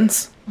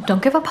heavens.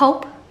 Don't give up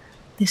hope.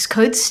 This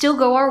could still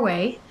go our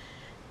way.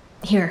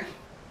 Here,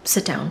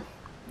 sit down.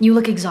 You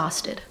look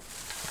exhausted.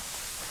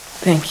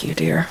 Thank you,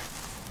 dear.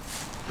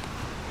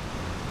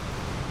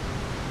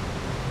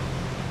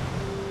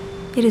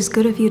 It is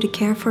good of you to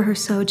care for her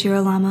so,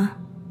 Girolama.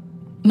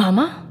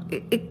 Mama?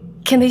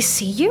 Can they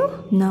see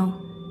you? No.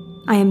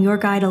 I am your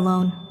guide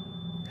alone.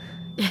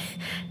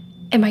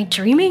 Am I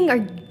dreaming?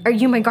 Are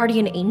you my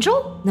guardian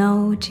angel?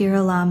 No,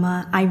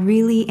 Girolama. I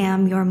really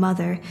am your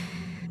mother.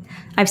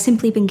 I've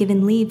simply been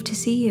given leave to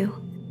see you.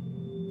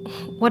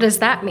 What does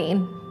that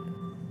mean?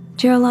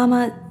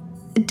 Girolama,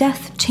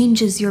 death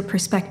changes your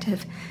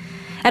perspective.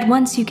 At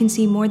once you can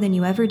see more than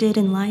you ever did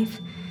in life.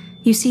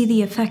 You see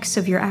the effects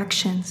of your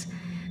actions.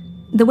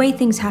 The way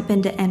things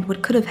happened and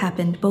what could have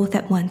happened both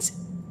at once.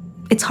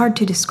 It's hard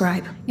to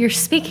describe. You're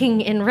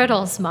speaking in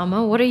riddles,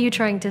 Mama. What are you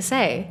trying to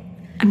say?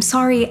 I'm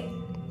sorry.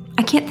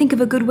 I can't think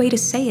of a good way to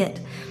say it.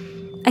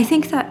 I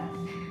think that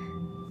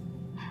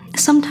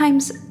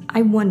sometimes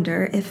I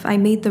wonder if I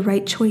made the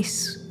right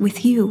choice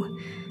with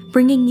you,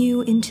 bringing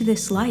you into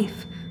this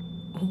life.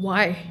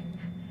 Why?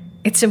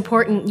 It's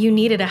important you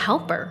needed a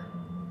helper.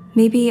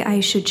 Maybe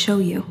I should show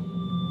you.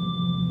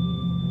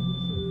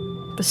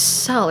 The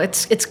cell,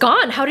 it's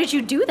gone. How did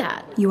you do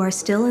that? You are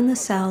still in the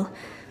cell.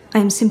 I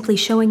am simply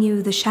showing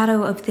you the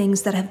shadow of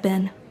things that have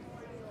been.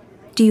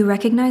 Do you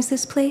recognize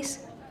this place?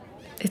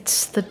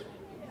 It's the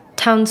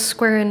town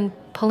square in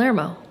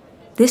Palermo.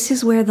 This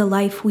is where the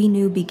life we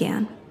knew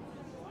began.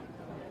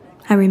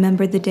 I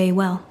remember the day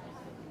well.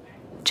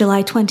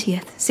 July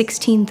 20th,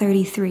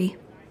 1633.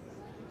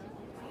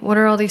 What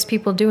are all these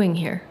people doing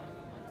here?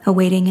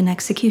 Awaiting an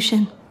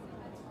execution.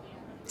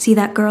 See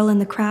that girl in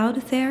the crowd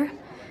there?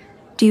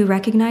 Do you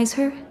recognize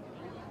her?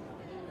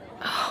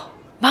 Oh,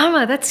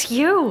 Mama, that's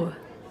you.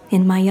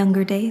 In my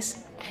younger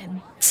days.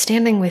 And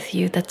standing with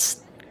you,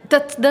 that's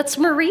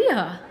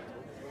Maria.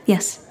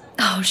 Yes.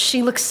 Oh,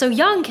 she looks so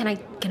young. Can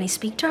I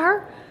speak to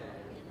her?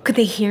 Could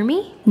they hear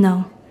me?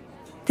 No.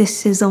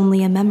 This is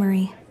only a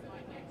memory.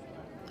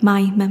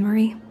 My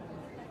memory.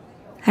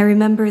 I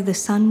remember the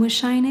sun was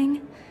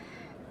shining.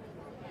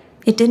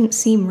 It didn't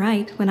seem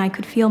right when I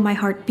could feel my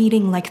heart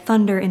beating like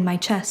thunder in my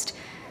chest.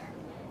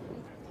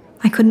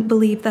 I couldn't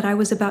believe that I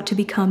was about to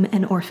become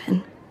an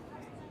orphan.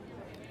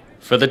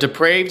 For the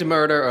depraved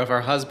murder of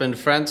her husband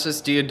Francis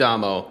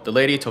D'Adamo, the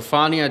Lady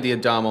Tofania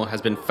D'Adamo has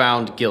been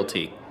found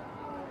guilty.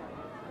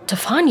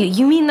 Tofania?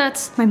 You mean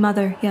that's... My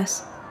mother,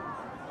 yes.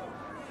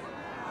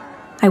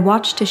 I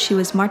watched as she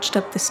was marched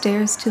up the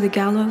stairs to the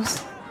gallows,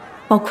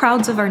 while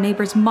crowds of our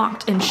neighbors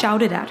mocked and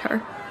shouted at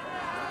her.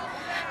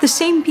 The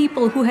same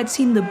people who had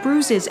seen the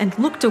bruises and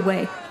looked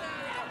away.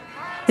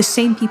 The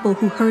same people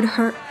who heard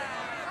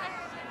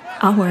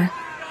our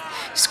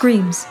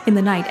screams in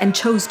the night and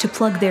chose to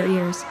plug their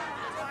ears.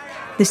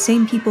 The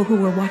same people who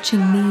were watching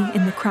me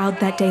in the crowd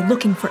that day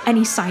looking for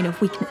any sign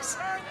of weakness.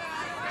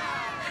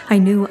 I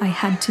knew I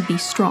had to be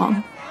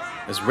strong.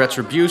 As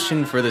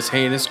retribution for this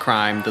heinous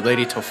crime, the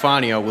Lady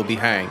Tofania will be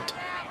hanged.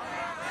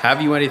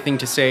 Have you anything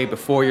to say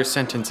before your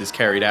sentence is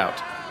carried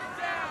out?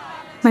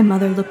 My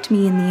mother looked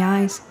me in the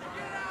eyes.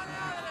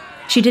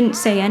 She didn't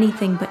say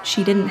anything, but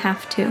she didn't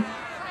have to.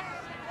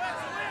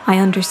 I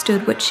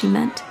understood what she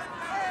meant.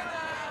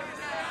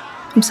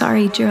 I'm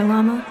sorry,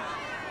 Girolama.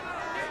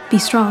 Be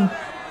strong.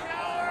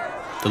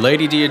 The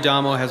Lady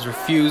D'Adamo has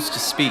refused to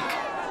speak.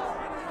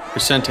 Her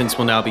sentence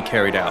will now be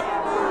carried out.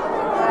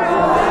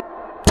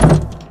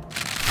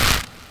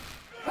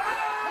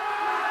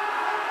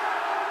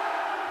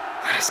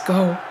 Let us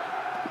go.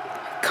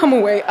 Come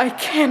away. I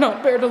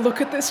cannot bear to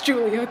look at this,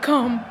 Julia.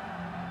 Come.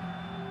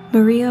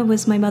 Maria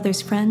was my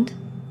mother's friend.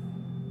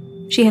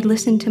 She had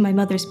listened to my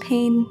mother's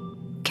pain,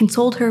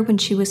 consoled her when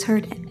she was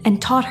hurt,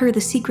 and taught her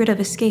the secret of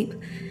escape.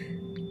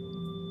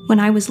 When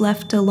I was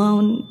left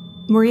alone,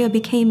 Maria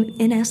became,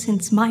 in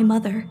essence, my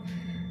mother.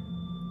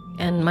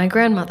 And my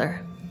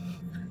grandmother.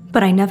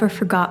 But I never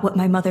forgot what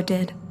my mother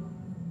did.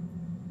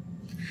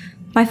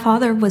 My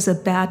father was a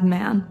bad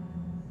man.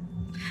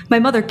 My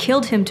mother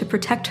killed him to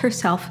protect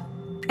herself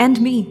and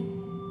me.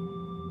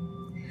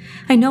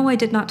 I know I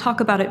did not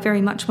talk about it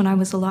very much when I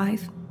was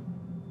alive.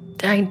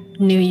 I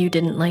knew you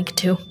didn't like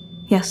to.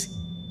 Yes.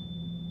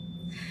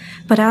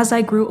 But as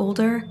I grew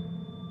older,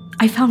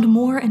 I found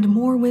more and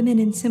more women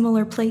in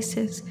similar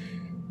places.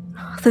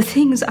 The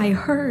things I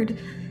heard,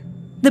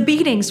 the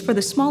beatings for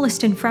the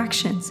smallest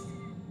infractions,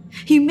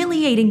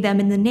 humiliating them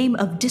in the name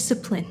of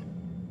discipline.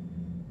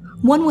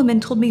 One woman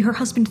told me her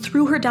husband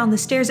threw her down the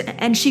stairs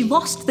and she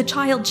lost the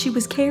child she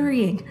was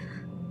carrying.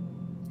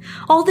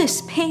 All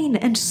this pain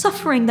and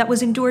suffering that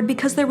was endured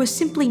because there was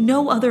simply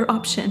no other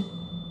option.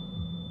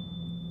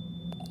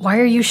 Why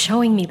are you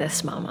showing me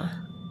this, Mama?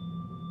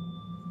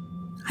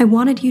 I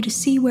wanted you to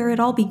see where it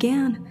all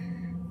began.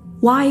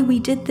 Why we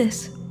did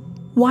this.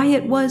 Why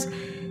it was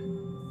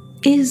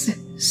is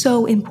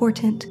so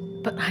important.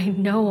 But I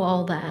know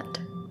all that.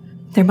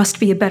 There must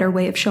be a better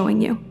way of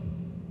showing you.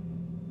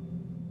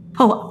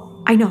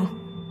 Oh, I know.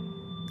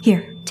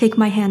 Here, take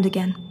my hand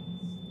again.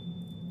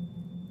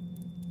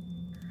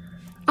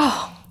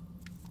 Oh,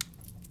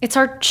 it's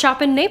our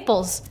shop in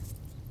Naples.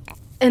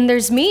 And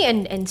there's me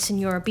and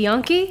Signora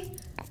Bianchi.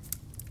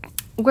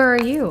 Where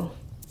are you?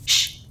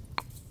 Shh.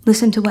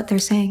 Listen to what they're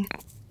saying.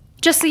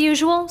 Just the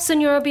usual,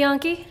 Signora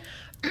Bianchi?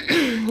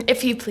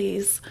 If you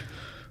please.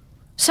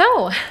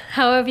 So,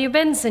 how have you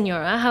been,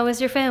 Signora? How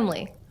is your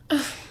family?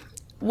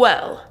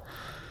 Well.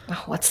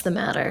 Oh, what's the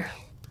matter?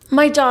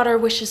 My daughter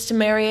wishes to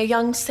marry a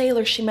young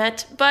sailor she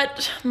met,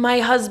 but my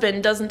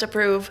husband doesn't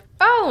approve.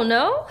 Oh,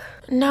 no?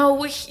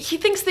 No, he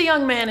thinks the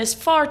young man is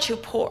far too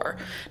poor.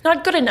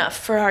 Not good enough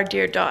for our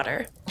dear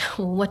daughter.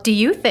 What do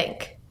you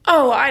think?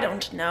 Oh, I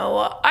don't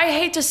know. I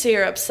hate to see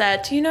her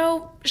upset. You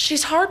know,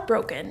 she's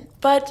heartbroken.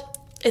 But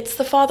it's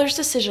the father's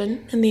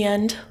decision in the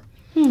end.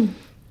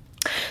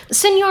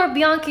 Signor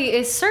Bianchi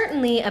is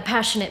certainly a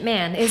passionate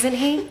man, isn't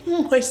he?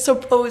 I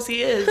suppose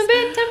he is. A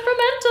bit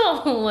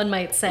temperamental, one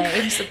might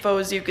say. I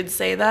suppose you could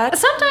say that.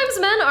 Sometimes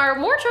men are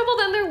more trouble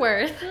than they're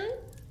worth.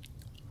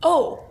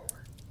 Oh.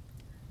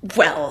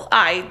 Well,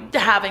 I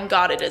haven't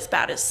got it as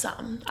bad as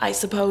some, I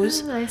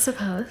suppose. I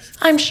suppose.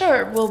 I'm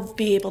sure we'll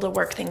be able to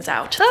work things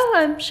out. Oh,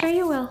 I'm sure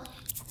you will.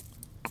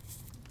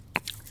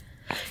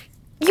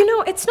 You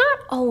know, it's not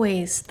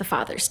always the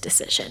father's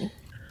decision.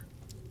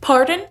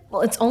 Pardon?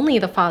 Well, it's only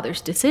the father's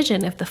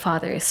decision if the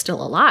father is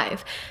still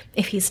alive.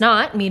 If he's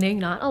not, meaning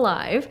not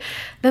alive,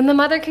 then the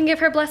mother can give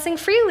her blessing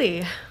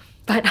freely.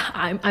 But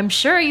I'm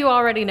sure you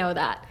already know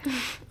that.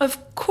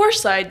 Of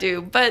course I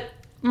do, but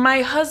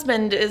my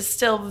husband is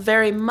still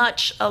very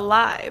much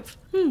alive.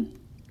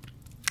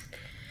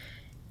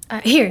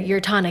 Here, your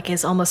tonic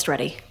is almost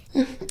ready.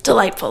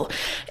 Delightful.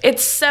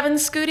 It's 7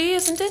 scudi,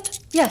 isn't it?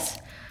 Yes.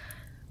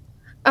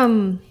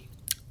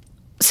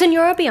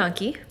 Signora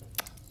Bianchi.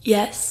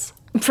 Yes.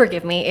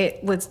 Forgive me,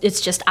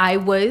 I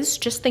was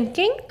just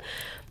thinking,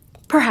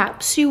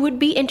 perhaps you would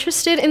be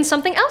interested in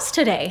something else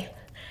today.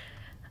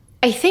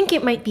 I think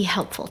it might be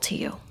helpful to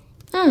you.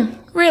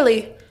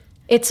 Really?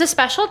 It's a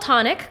special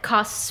tonic,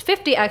 costs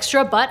 50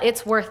 extra, but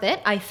it's worth it.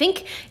 I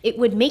think it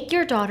would make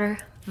your daughter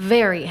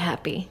very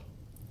happy.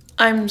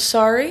 I'm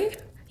sorry?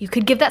 You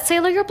could give that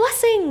sailor your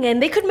blessing,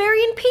 and they could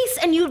marry in peace,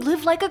 and you'd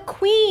live like a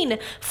queen,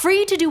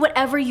 free to do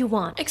whatever you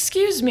want.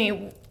 Excuse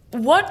me,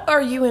 what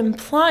are you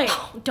implying?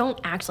 Oh, don't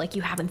act like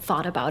you haven't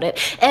thought about it.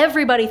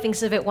 Everybody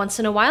thinks of it once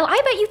in a while.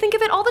 I bet you think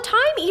of it all the time,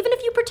 even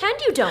if you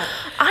pretend you don't.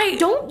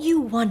 Don't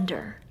you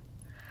wonder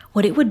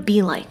what it would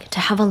be like to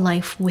have a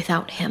life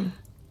without him?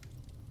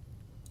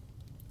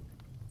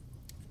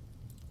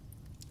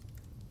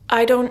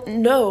 I don't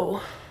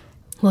know.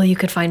 Well, you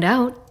could find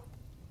out,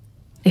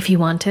 if you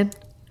wanted.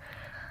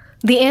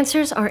 The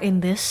answers are in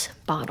this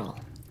bottle.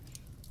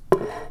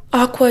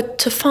 Aqua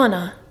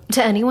Tofana.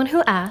 To anyone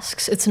who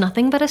asks, it's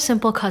nothing but a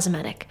simple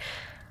cosmetic.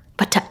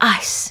 But to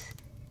us,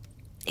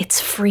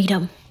 it's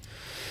freedom.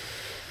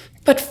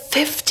 But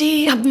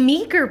 50? A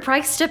meager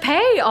price to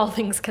pay, all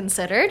things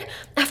considered.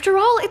 After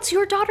all, it's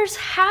your daughter's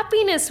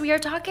happiness we are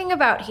talking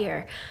about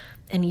here.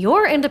 And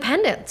your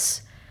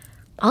independence.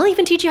 I'll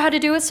even teach you how to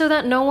do it so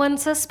that no one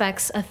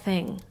suspects a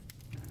thing.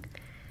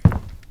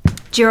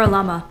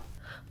 Girolamo.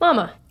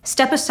 Mama.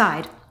 Step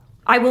aside.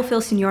 I will fill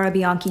Signora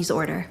Bianchi's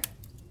order.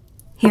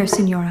 Here,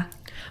 Signora.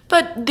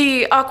 But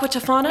the Aqua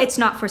Tofana? It's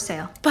not for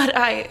sale. But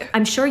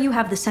I'm sure you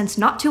have the sense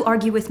not to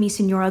argue with me,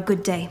 Signora.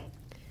 Good day.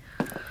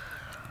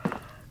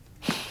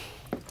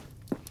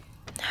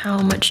 How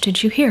much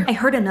did you hear? I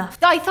heard enough.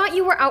 I thought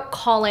you were out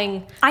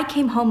calling. I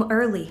came home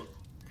early.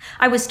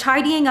 I was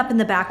tidying up in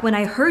the back when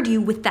I heard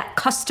you with that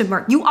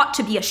customer. You ought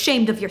to be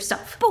ashamed of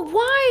yourself. But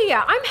why?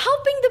 I'm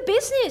helping the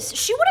business.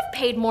 She would have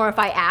paid more if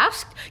I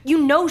asked. You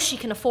know she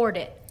can afford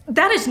it.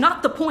 That is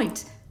not the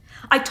point.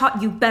 I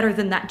taught you better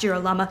than that,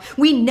 Girolamo.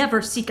 We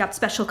never seek out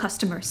special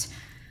customers.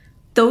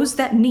 Those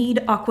that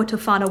need Aqua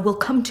Tofana will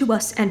come to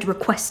us and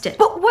request it.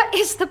 But what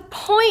is the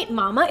point,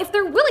 Mama, if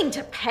they're willing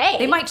to pay?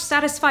 They might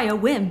satisfy a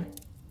whim.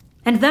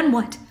 And then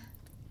what?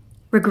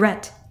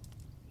 Regret.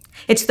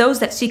 It's those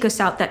that seek us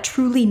out that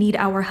truly need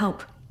our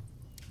help.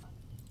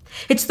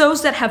 It's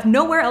those that have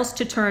nowhere else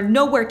to turn,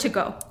 nowhere to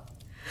go.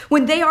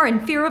 When they are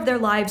in fear of their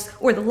lives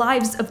or the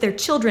lives of their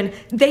children,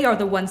 they are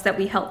the ones that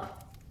we help.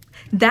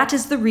 That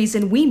is the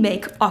reason we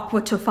make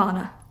Aqua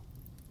Tofana.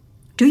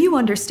 Do you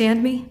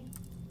understand me?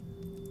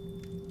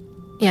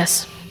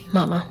 Yes,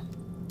 Mama.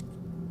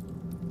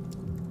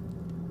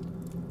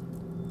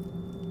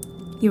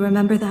 You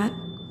remember that,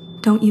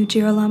 don't you,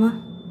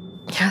 Girolamo?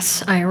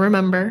 Yes, I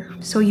remember.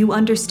 So you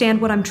understand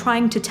what I'm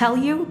trying to tell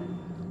you?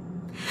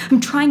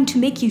 I'm trying to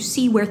make you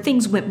see where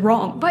things went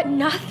wrong. But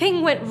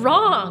nothing went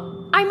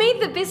wrong. I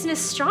made the business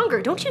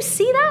stronger. Don't you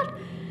see that?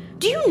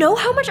 Do you know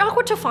how much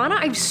Aqua Tofana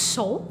I've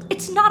sold?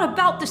 It's not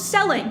about the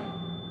selling.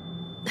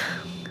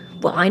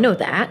 Well, I know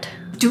that.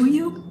 Do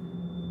you?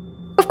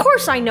 Of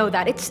course I know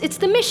that. It's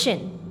the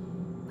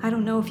mission. I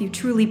don't know if you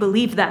truly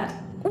believe that.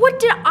 What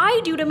did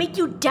I do to make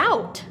you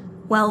doubt?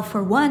 Well,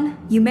 for one,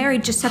 you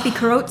married Giuseppe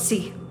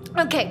Carozzi.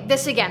 Okay,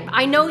 this again.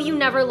 I know you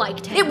never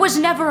liked him. It was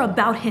never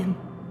about him.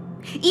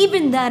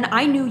 Even then,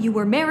 I knew you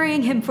were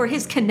marrying him for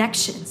his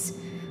connections.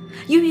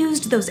 You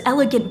used those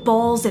elegant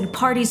balls and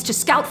parties to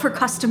scout for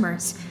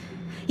customers.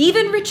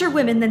 Even richer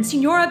women than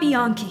Signora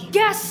Bianchi.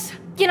 Yes!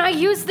 I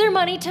used their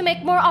money to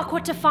make more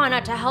Aqua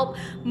Tofana to help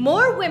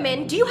more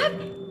women. Do you have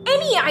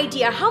any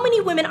idea how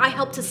many women I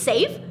helped to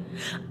save?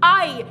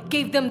 I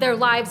gave them their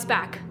lives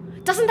back.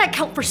 Doesn't that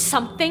count for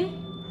something?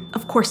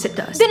 Of course it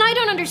does. Then I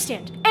don't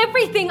understand.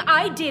 Everything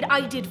I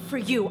did for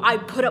you. I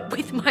put up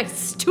with my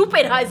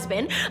stupid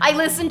husband. I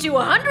listened to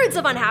hundreds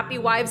of unhappy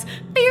wives'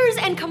 fears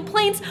and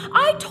complaints.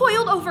 I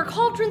toiled over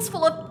cauldrons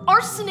full of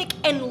arsenic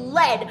and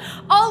lead,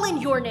 all in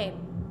your name.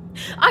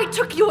 I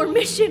took your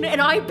mission and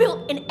I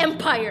built an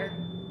empire.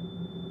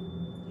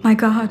 My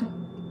God.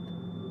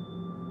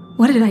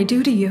 What did I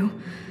do to you?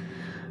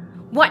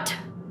 What?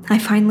 I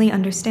finally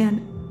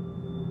understand.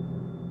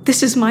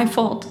 This is my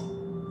fault.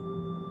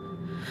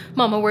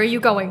 Mama, where are you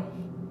going?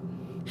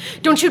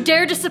 Don't you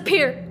dare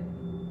disappear!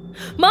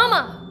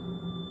 Mama!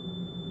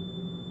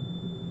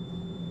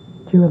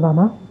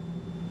 Girolamo?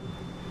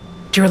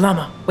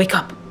 Girolamo, wake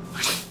up.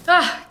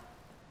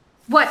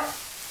 What?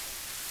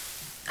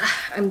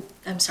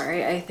 I'm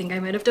sorry, I think I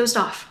might have dozed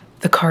off.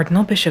 The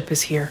Cardinal Bishop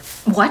is here.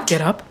 What?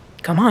 Get up.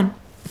 Come on.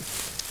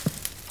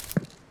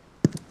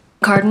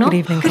 Cardinal? Good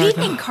evening, Good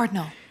Cardinal. evening,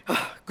 Cardinal.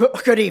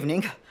 Good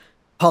evening.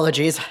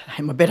 Apologies,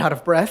 I'm a bit out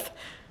of breath.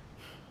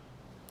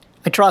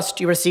 I trust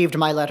you received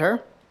my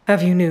letter.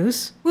 Have you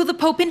news? Will the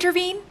Pope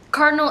intervene?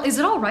 Cardinal, is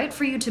it all right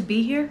for you to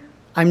be here?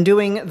 I'm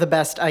doing the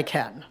best I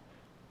can.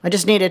 I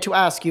just needed to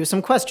ask you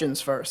some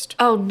questions first.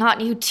 Oh,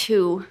 not you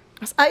too.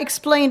 As I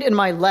explained in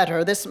my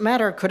letter, this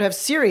matter could have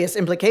serious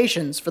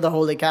implications for the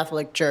Holy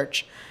Catholic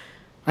Church.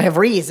 I have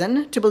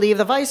reason to believe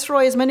the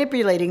Viceroy is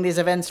manipulating these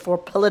events for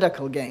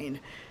political gain.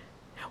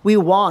 We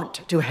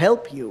want to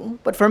help you,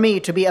 but for me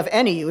to be of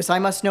any use, I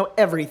must know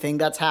everything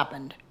that's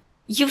happened.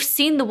 You've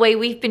seen the way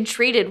we've been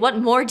treated. What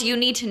more do you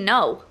need to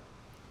know?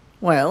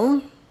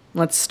 Well,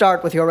 let's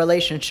start with your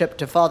relationship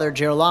to Father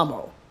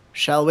Girolamo,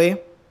 shall we?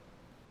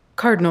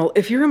 Cardinal,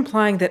 if you're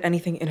implying that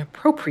anything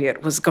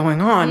inappropriate was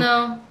going on...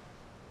 No.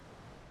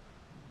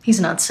 He's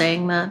not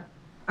saying that.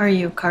 Are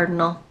you,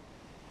 Cardinal?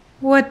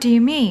 What do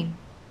you mean?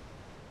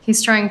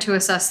 He's trying to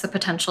assess the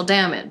potential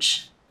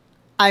damage.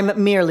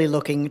 I'm merely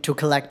looking to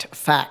collect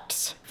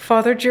facts.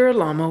 Father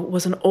Girolamo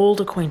was an old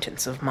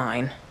acquaintance of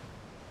mine.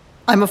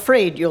 I'm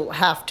afraid you'll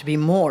have to be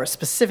more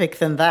specific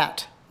than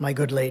that, my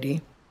good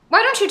lady.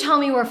 Why don't you tell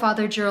me where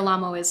Father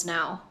Girolamo is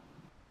now?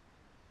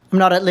 I'm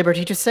not at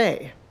liberty to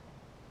say.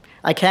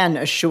 I can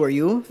assure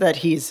you that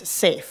he's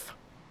safe.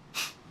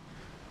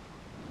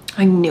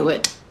 I knew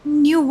it.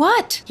 Knew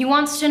what? He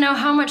wants to know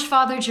how much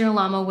Father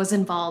Girolamo was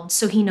involved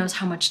so he knows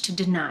how much to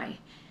deny.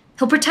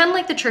 He'll pretend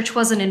like the church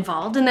wasn't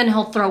involved, and then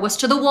he'll throw us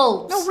to the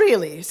wolves. No,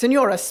 really,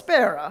 Signora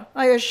Spera,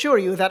 I assure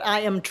you that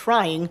I am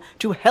trying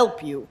to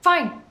help you.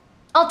 Fine.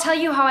 I'll tell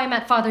you how I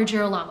met Father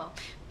Girolamo.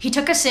 He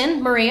took us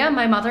in, Maria,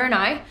 my mother, and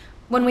I,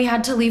 when we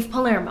had to leave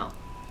Palermo.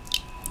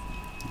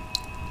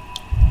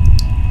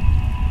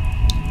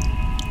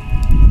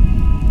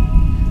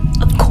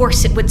 Of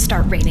course it would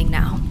start raining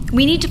now.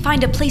 We need to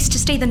find a place to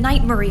stay the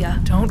night,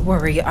 Maria. Don't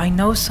worry, I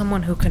know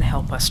someone who can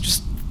help us.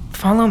 Just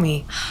follow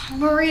me.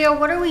 Maria,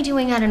 what are we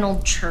doing at an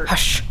old church?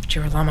 Hush,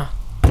 Girolamo.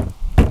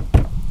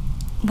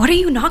 What are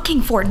you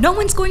knocking for? No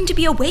one's going to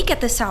be awake at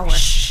this hour.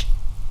 Shh.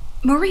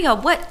 Maria,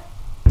 what?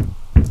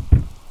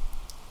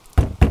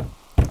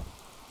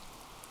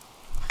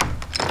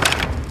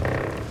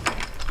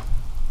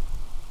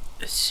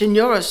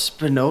 Signora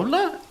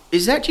Spinola?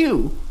 Is that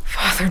you?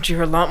 Father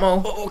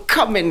Girolamo. Oh,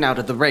 come in out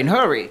of the rain,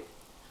 hurry.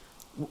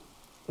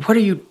 What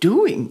are you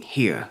doing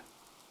here?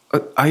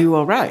 Are you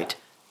all right?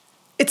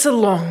 It's a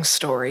long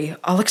story.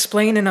 I'll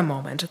explain in a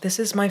moment. This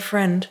is my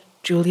friend,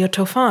 Giulia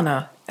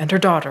Tofana, and her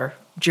daughter,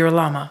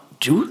 Girolama.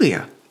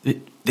 Giulia?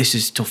 This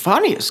is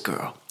Tofania's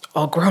girl.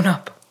 All grown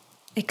up.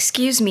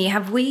 Excuse me,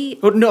 have we...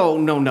 Oh,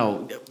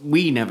 no.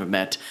 We never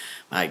met.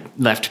 I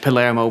left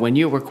Palermo when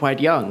you were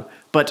quite young,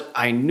 but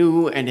I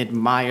knew and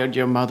admired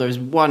your mother's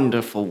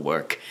wonderful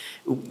work.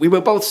 We were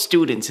both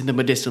students in the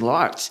medicinal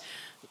arts.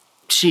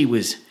 She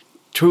was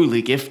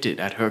truly gifted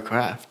at her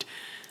craft.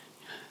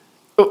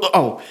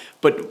 Oh,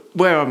 but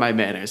where are my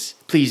manners?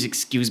 Please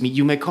excuse me.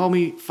 You may call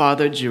me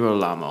Father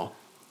Girolamo.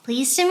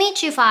 Pleased to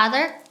meet you,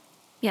 Father.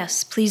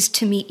 Yes, pleased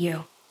to meet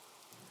you.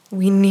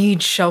 We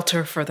need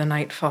shelter for the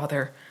night,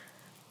 Father.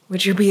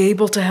 Would you be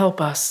able to help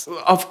us?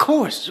 Of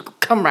course.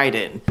 Come right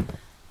in.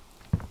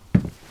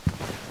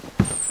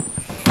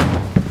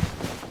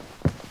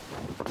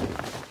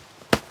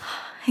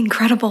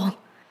 Incredible.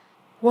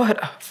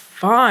 What a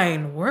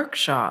fine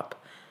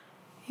workshop.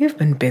 You've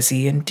been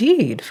busy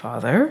indeed,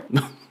 Father.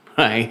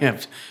 I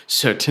have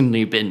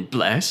certainly been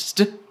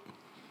blessed.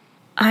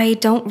 I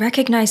don't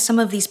recognize some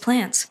of these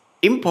plants.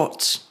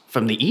 Imports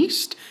from the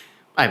East.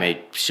 I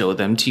may show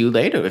them to you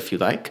later if you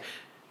like.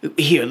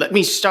 Here, let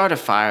me start a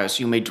fire so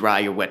you may dry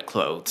your wet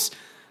clothes.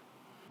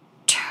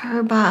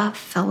 Turba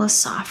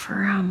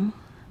philosophorum.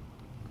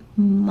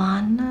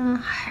 Mana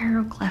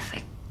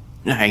hieroglyphic.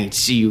 I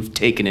see you've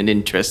taken an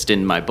interest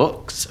in my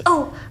books.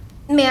 Oh,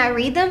 may I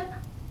read them?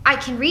 I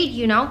can read,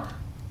 you know.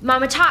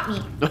 Mama taught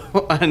me.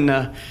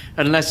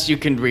 Unless you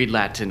can read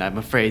Latin, I'm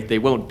afraid they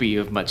won't be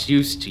of much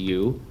use to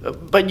you.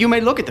 But you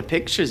may look at the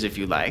pictures if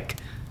you like.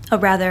 A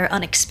rather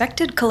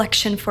unexpected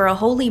collection for a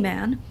holy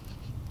man.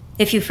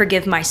 If you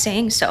forgive my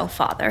saying so,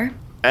 Father.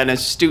 An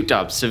astute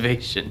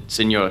observation,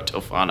 Signor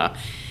Tofana.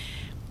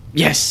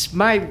 Yes,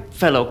 my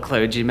fellow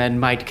clergymen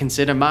might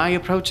consider my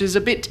approaches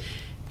a bit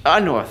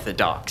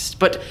unorthodox,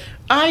 but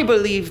I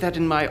believe that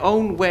in my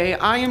own way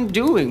I am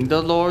doing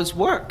the Lord's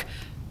work.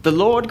 The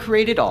Lord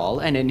created all,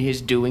 and in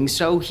his doing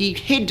so, he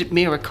hid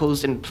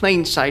miracles in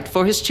plain sight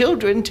for his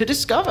children to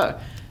discover.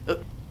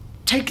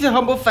 Take the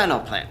humble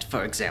fennel plant,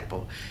 for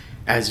example.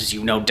 As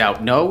you no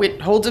doubt know,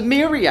 it holds a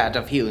myriad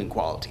of healing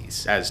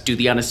qualities, as do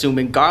the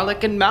unassuming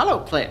garlic and mallow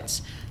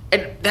plants.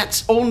 And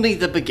that's only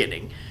the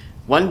beginning.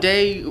 One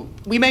day,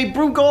 we may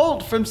brew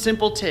gold from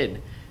simple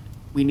tin.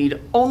 We need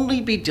only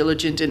be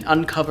diligent in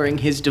uncovering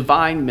his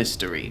divine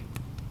mystery.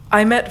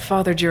 I met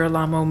Father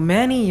Girolamo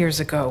many years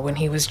ago when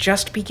he was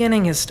just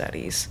beginning his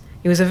studies.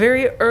 He was a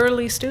very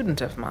early student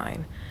of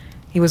mine.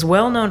 He was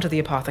well known to the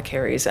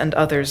apothecaries and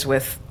others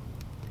with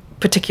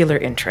particular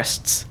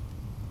interests.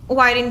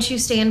 Why didn't you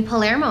stay in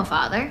Palermo,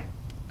 Father?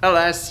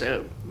 Alas,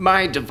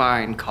 my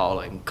divine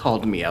calling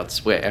called me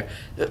elsewhere.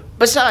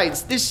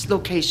 Besides, this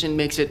location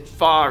makes it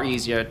far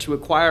easier to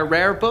acquire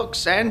rare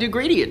books and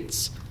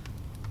ingredients.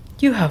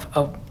 You have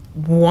a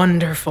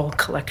wonderful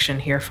collection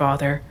here,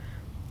 Father.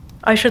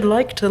 I should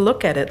like to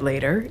look at it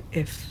later,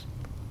 if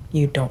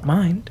you don't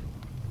mind.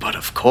 But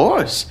of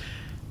course.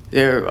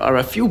 There are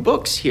a few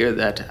books here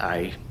that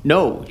I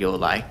know you'll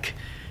like.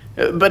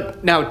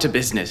 But now to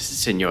business,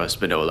 Signor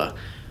Spinola.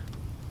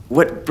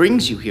 What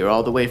brings you here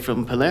all the way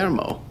from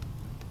Palermo?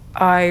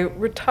 I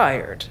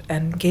retired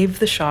and gave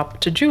the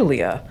shop to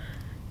Julia,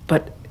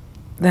 but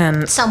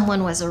then...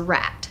 Someone was a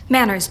rat.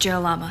 Manners,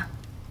 Girolamo.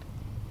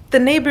 The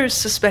neighbors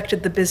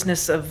suspected the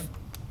business of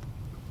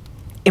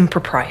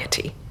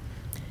impropriety.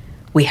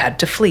 We had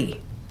to flee.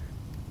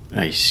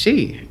 I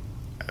see.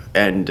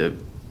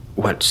 And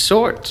what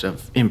sort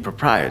of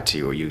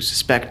impropriety were you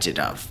suspected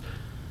of?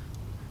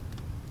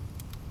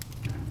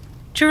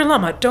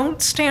 Girolamo,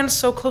 don't stand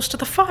so close to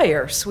the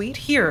fire, sweet.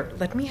 Here,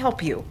 let me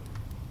help you.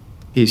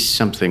 Is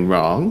something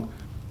wrong?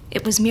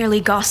 It was merely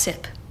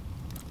gossip.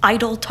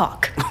 Idle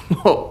talk.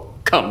 Oh,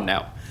 come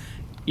now.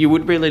 You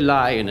would really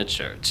lie in a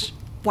church.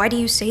 Why do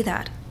you say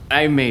that?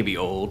 I may be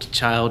old,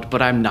 child,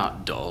 but I'm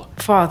not dull.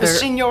 Father...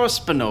 Signor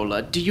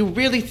Spinola, do you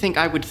really think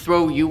I would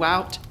throw you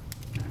out?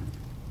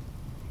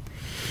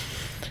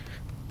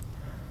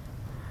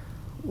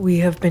 We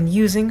have been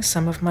using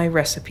some of my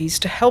recipes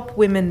to help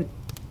women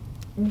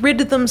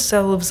rid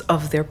themselves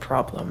of their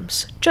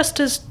problems, just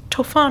as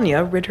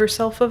Tofania rid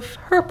herself of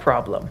her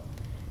problem.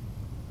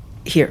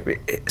 Here,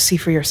 see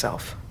for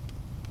yourself.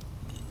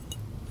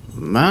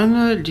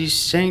 Mana di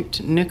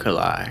Saint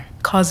Nikolai.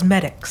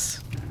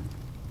 Cosmetics,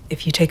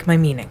 if you take my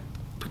meaning.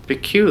 But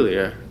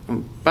peculiar.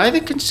 By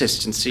the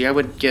consistency, I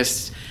would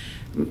guess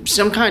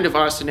some kind of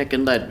arsenic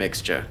and lead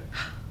mixture.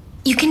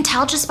 You can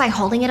tell just by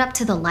holding it up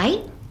to the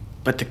light?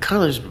 But the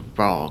color's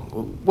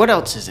wrong. What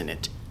else is in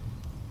it?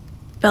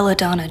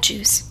 Belladonna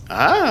juice.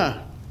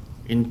 Ah,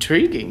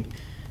 intriguing.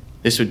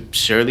 This would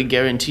surely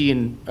guarantee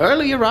an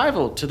early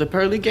arrival to the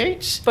pearly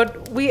gates.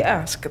 But we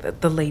ask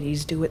that the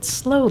ladies do it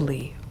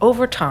slowly,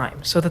 over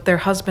time, so that their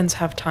husbands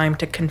have time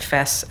to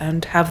confess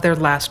and have their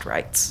last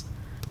rites.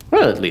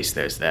 Well, at least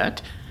there's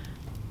that.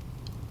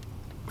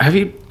 Have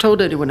you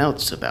told anyone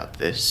else about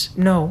this?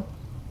 No.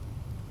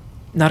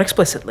 Not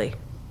explicitly.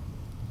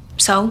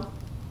 So?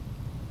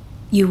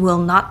 You will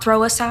not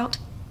throw us out?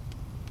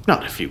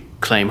 Not if you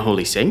claim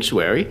holy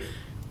sanctuary.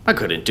 I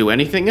couldn't do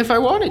anything if I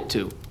wanted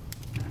to.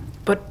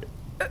 But,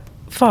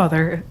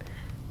 Father,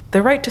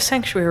 the right to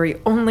sanctuary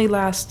only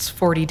lasts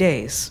 40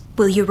 days.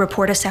 Will you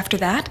report us after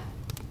that?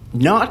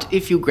 Not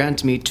if you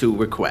grant me 2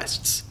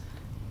 requests.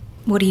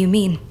 What do you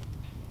mean?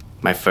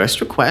 My first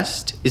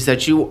request is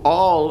that you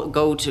all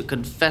go to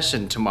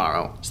confession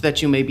tomorrow, so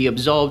that you may be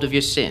absolved of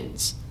your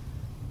sins.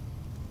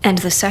 And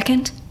the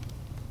second?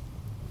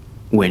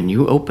 When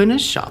you open a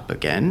shop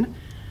again,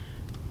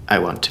 I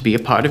want to be a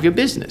part of your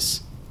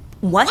business.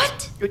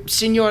 What?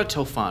 Signor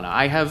Tofana,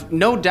 I have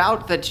no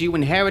doubt that you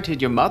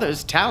inherited your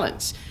mother's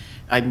talents.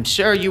 I'm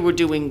sure you were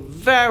doing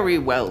very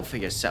well for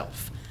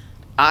yourself.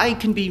 I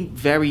can be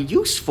very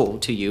useful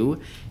to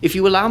you if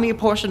you allow me a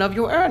portion of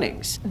your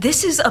earnings.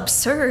 This is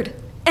absurd.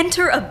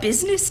 Enter a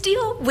business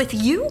deal with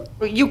you?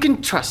 You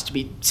can trust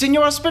me.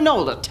 Signora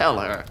Spinola, tell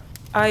her.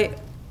 I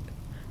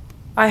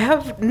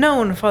have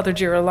known Father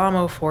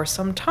Girolamo for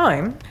some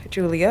time,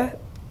 Julia.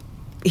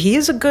 He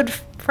is a good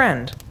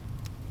friend.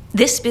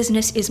 This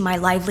business is my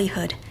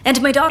livelihood,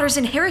 and my daughter's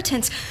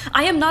inheritance.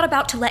 I am not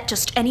about to let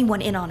just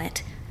anyone in on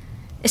it.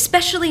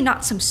 Especially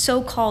not some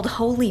so-called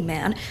holy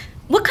man.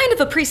 What kind of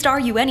a priest are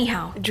you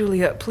anyhow?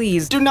 Julia,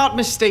 please. Do not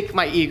mistake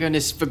my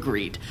eagerness for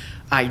greed.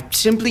 I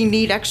simply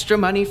need extra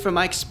money for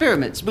my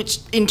experiments, which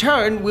in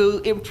turn will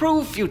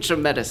improve future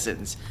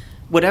medicines.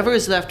 Whatever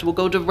is left will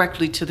go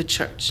directly to the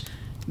church.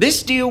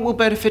 This deal will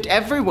benefit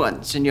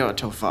everyone, Senora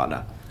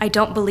Tofana. I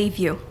don't believe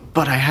you.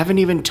 But I haven't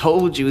even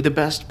told you the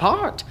best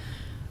part.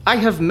 I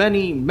have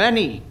many,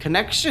 many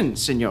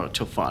connections, Senora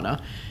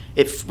Tofana.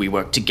 If we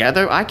work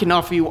together, I can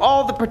offer you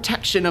all the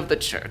protection of the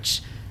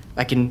church.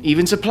 I can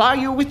even supply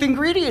you with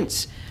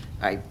ingredients.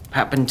 I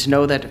happen to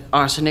know that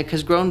arsenic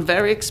has grown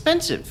very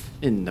expensive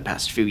in the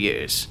past few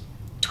years.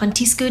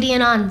 20 scudi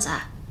and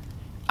onza.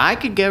 I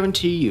could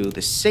guarantee you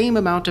the same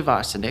amount of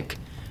arsenic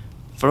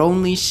for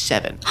only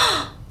 7.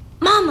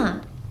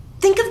 Mama,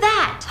 think of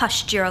that.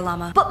 Hush,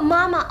 Girolamo. But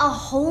Mama, a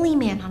holy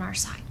man on our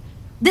side.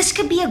 This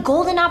could be a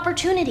golden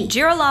opportunity.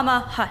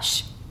 Girolamo,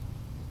 hush.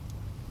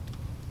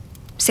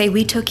 Say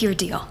we took your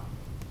deal.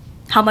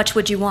 How much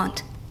would you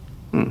want?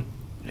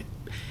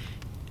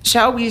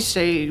 Shall we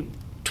say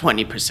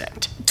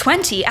 20%?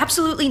 20?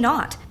 Absolutely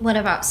not. What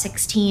about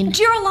 16?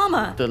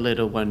 Girolamo. The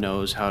little one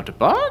knows how to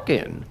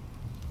bargain.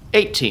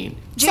 18.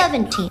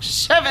 17.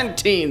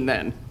 17,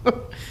 then.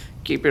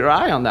 Keep your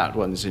eye on that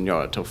one,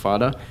 Senora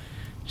Tofana.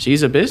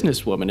 She's a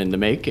businesswoman in the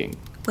making.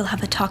 We'll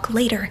have a talk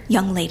later,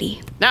 young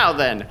lady. Now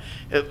then,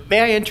 may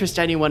I interest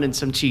anyone in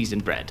some cheese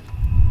and bread?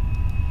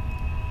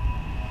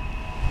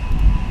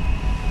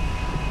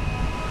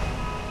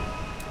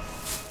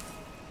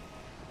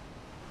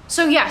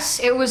 So yes,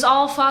 it was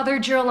all Father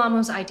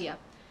Girolamo's idea.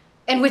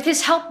 And with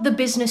his help, the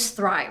business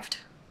thrived.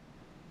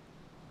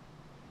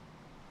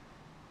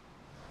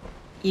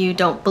 You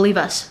don't believe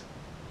us?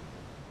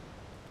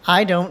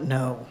 I don't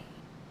know.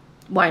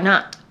 Why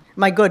not?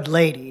 My good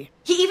lady.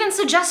 He even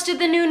suggested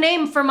the new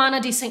name for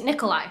Mana di St.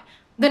 Nikolai.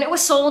 Then it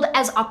was sold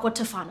as Aqua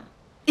Tofana.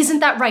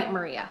 Isn't that right,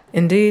 Maria?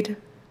 Indeed.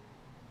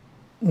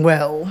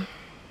 Well,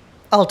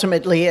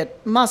 ultimately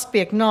it must be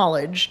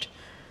acknowledged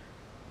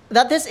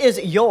that this is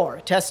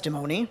your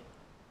testimony.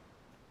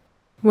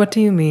 What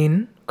do you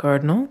mean,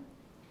 Cardinal?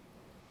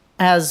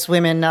 As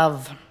women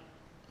of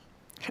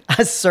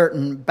a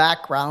certain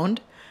background,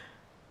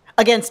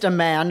 against a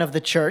man of the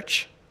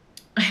church.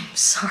 I'm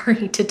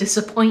sorry to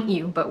disappoint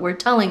you, but we're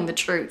telling the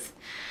truth.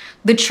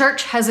 The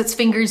church has its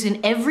fingers in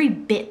every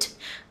bit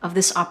of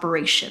this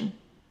operation.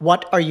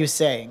 What are you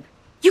saying?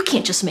 You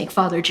can't just make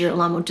Father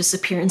Girolamo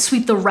disappear and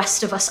sweep the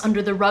rest of us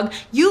under the rug.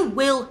 You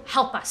will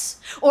help us.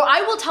 Or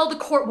I will tell the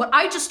court what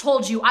I just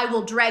told you. I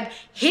will drag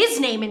his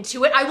name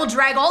into it. I will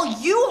drag all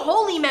you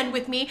holy men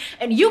with me,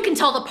 and you can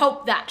tell the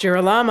Pope that.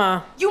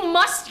 Girolamo. You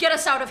must get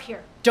us out of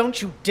here.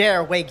 Don't you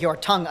dare wag your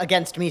tongue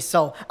against me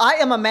so. I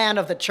am a man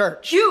of the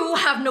church. You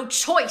have no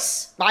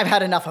choice. I've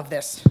had enough of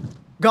this.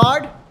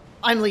 Guard,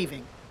 I'm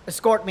leaving.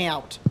 Escort me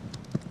out.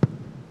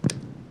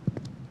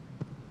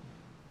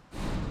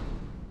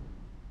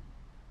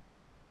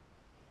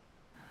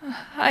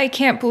 I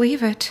can't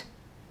believe it.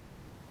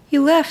 He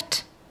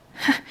left.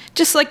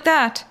 Just like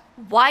that.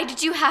 Why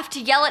did you have to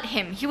yell at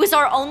him? He was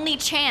our only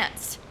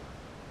chance.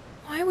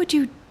 Why would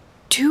you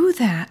do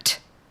that?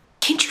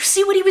 Can't you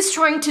see what he was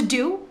trying to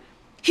do?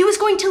 He was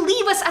going to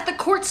leave us at the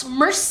court's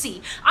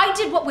mercy. I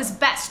did what was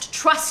best,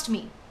 trust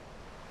me.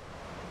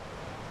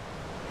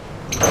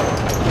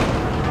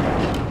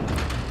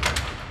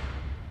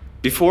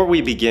 Before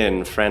we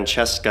begin,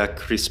 Francesca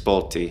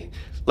Crispolti,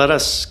 let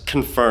us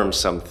confirm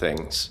some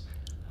things.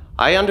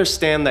 I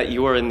understand that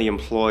you are in the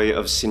employ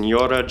of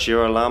Signora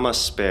Girolamo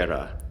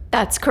Spera.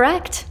 That's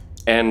correct.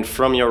 And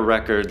from your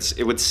records,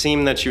 it would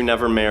seem that you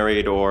never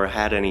married or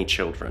had any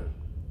children.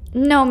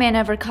 No man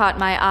ever caught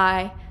my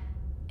eye.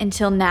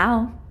 Until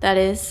now, that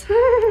is.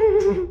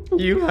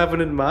 You have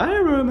an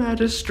admirer,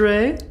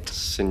 Magistrate.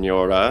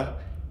 Signora,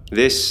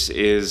 this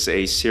is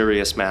a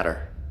serious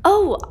matter.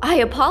 Oh, I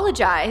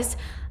apologize.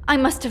 I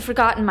must have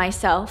forgotten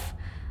myself.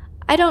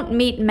 I don't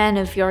meet men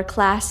of your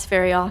class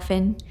very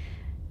often.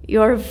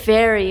 You're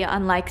very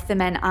unlike the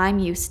men I'm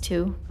used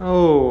to.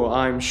 Oh,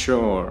 I'm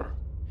sure.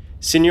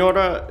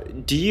 Signora,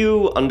 do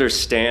you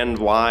understand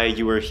why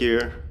you are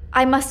here?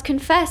 I must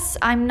confess,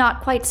 I'm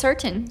not quite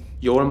certain.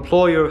 Your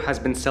employer has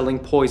been selling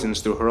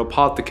poisons through her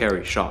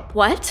apothecary shop.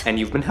 What? And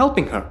you've been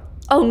helping her.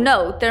 Oh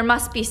no, there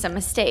must be some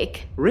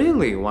mistake.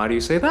 Really? Why do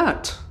you say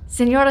that?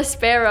 Senora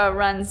Spera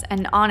runs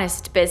an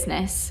honest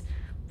business.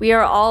 We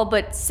are all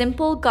but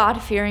simple,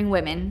 God-fearing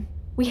women.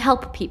 We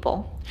help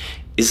people.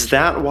 Is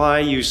that why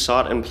you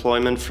sought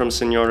employment from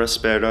Signora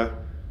Spera?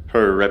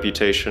 Her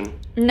reputation?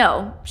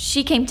 No,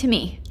 she came to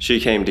me. She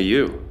came to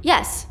you?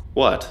 Yes.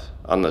 What,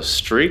 on the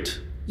street?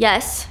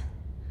 Yes.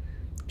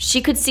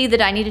 She could see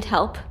that I needed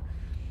help.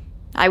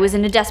 I was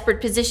in a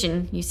desperate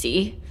position, you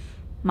see.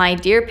 My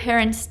dear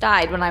parents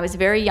died when I was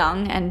very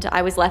young, and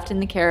I was left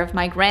in the care of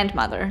my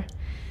grandmother.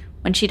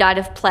 When she died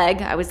of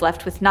plague, I was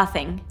left with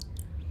nothing.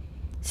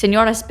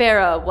 Signora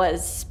Spera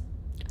was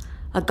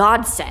a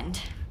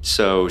godsend.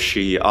 So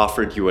she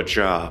offered you a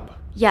job?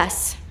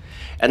 Yes.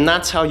 And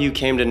that's how you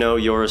came to know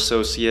your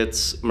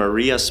associates,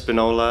 Maria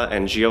Spinola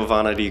and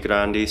Giovanna Di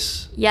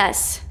Grandis?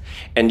 Yes.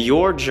 And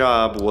your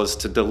job was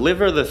to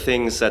deliver the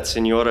things that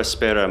Signora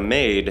Spera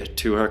made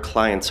to her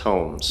clients'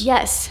 homes?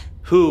 Yes.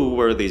 Who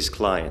were these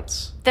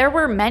clients? There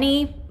were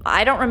many.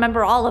 I don't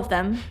remember all of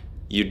them.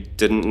 You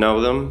didn't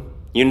know them?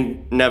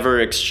 You never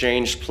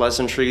exchanged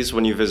pleasantries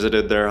when you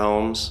visited their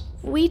homes?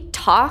 We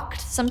talked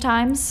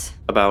sometimes.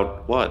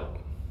 About what?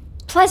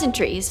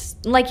 Pleasantries,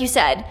 like you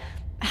said.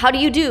 How do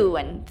you do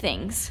and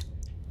things.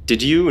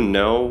 Did you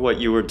know what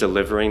you were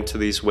delivering to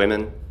these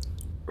women?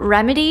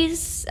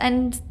 Remedies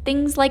and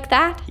things like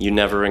that? You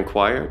never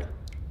inquired?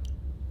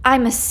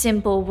 I'm a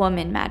simple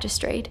woman,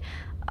 Magistrate.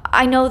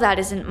 I know that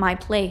isn't my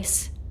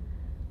place.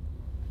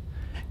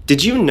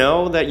 Did you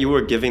know that you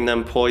were giving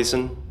them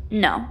poison?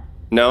 No.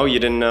 No, you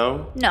didn't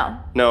know? No.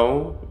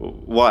 No?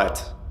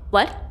 What?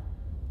 What?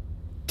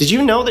 Did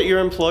you know that your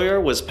employer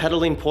was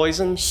peddling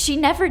poison? She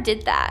never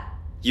did that.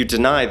 You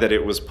deny that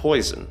it was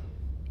poison.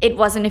 It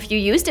wasn't if you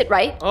used it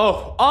right.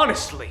 Oh,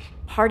 honestly.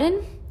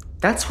 Pardon?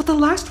 That's what the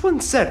last one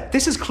said.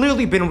 This has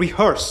clearly been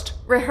rehearsed.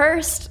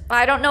 Rehearsed?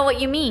 I don't know what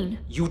you mean.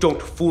 You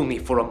don't fool me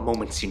for a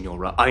moment,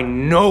 Signora. I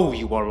know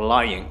you are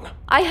lying.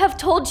 I have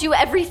told you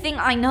everything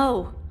I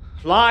know.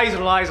 Lies,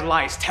 lies,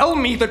 lies. Tell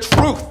me the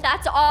truth.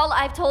 That's all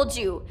I've told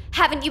you.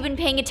 Haven't you been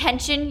paying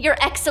attention, Your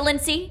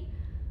Excellency?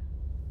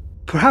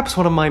 Perhaps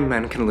one of my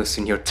men can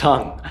loosen your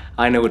tongue.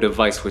 I know a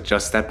device with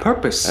just that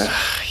purpose.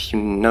 You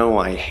know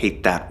I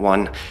hate that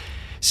one.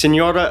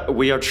 Signora,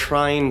 we are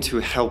trying to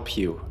help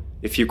you.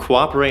 If you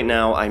cooperate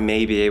now, I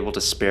may be able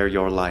to spare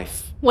your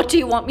life. What do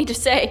you want me to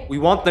say? We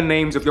want the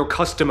names of your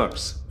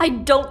customers. I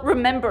don't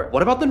remember.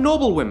 What about the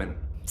noble women?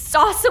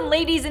 Saw some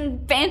ladies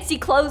in fancy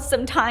clothes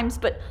sometimes,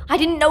 but I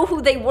didn't know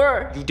who they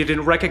were. You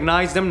didn't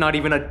recognize them, not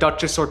even a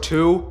duchess or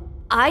two?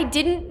 I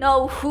didn't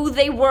know who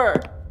they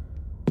were.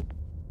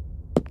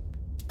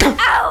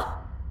 Ow!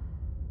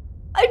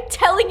 I'm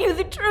telling you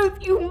the truth.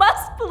 You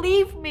must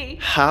believe me.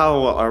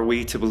 How are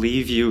we to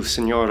believe you,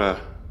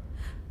 Signora?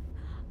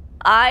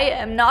 I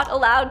am not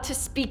allowed to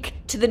speak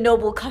to the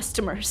noble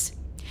customers.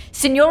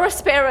 Signora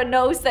Spera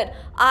knows that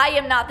I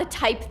am not the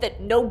type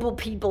that noble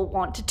people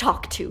want to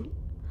talk to.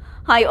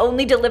 I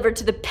only deliver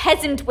to the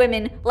peasant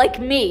women like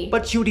me.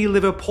 But you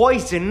deliver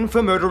poison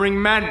for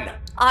murdering men.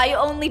 I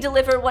only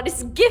deliver what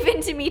is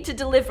given to me to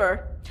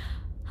deliver.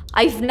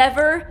 I've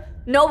never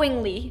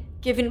knowingly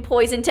given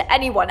poison to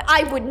anyone.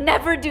 I would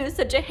never do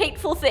such a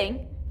hateful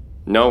thing.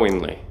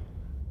 Knowingly?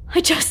 I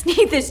just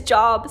need this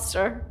job,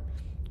 sir.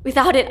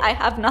 Without it, I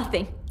have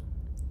nothing.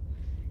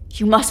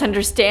 You must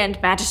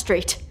understand,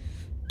 Magistrate.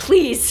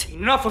 Please.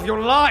 Enough of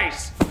your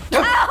lies!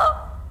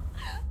 Ow!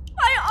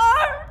 My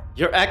arm!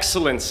 Your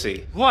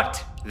Excellency.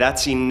 What?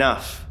 That's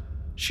enough.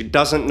 She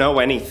doesn't know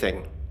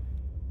anything.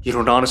 You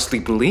don't honestly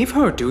believe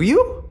her, do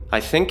you? I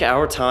think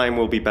our time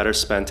will be better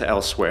spent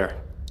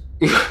elsewhere.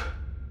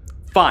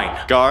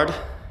 Fine. Guard,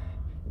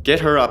 get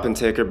her up and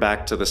take her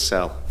back to the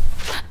cell.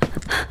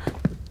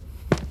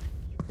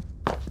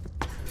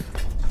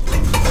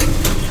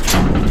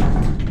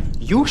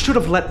 You should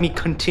have let me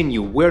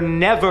continue. We're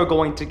never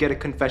going to get a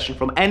confession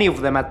from any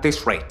of them at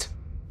this rate.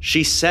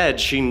 She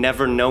said she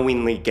never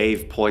knowingly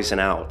gave poison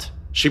out.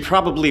 She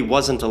probably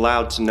wasn't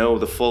allowed to know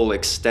the full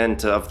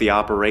extent of the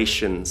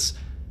operations.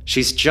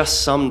 She's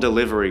just some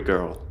delivery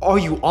girl. Are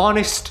you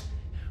honest?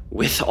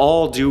 With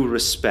all due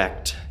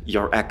respect,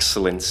 Your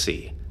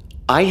Excellency,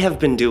 I have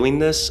been doing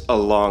this a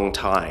long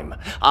time.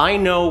 I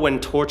know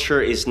when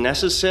torture is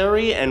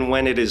necessary and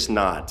when it is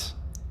not.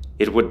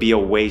 It would be a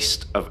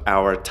waste of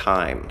our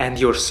time. And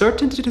you're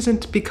certain it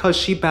isn't because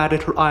she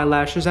batted her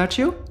eyelashes at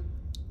you?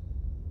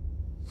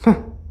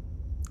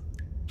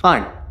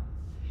 Fine.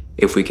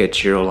 If we get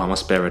Girolamo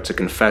Spera to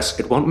confess,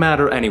 it won't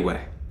matter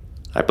anyway.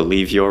 I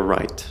believe you're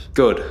right.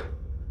 Good.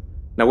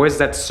 Now where's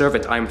that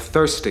servant? I'm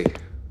thirsty.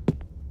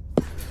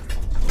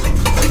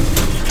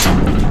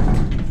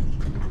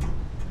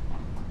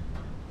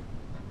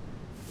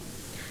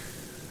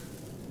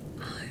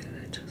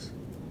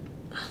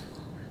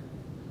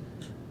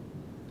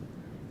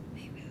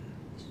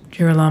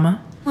 Girolamo?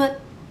 What?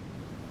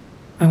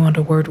 I want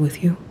a word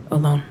with you,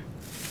 alone.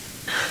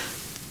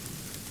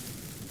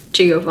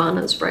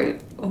 Giovanna's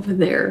right over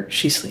there.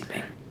 She's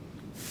sleeping.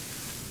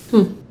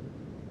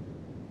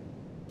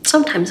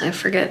 Sometimes I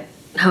forget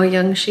how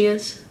young she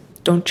is.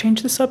 Don't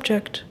change the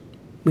subject.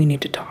 We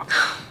need to talk.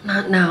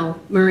 Not now.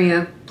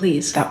 Maria,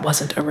 please. That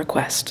wasn't a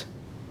request.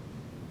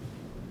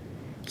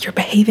 You're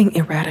behaving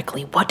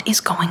erratically. What is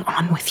going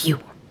on with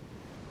you?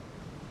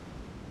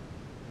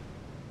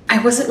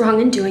 I wasn't wrong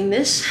in doing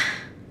this.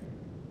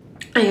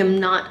 I am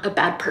not a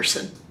bad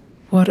person.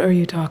 What are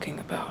you talking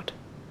about?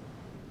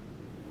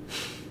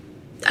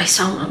 I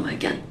saw Mama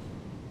again.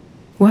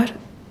 What?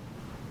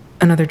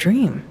 Another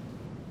dream?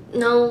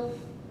 No.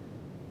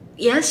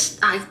 Yes,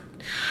 I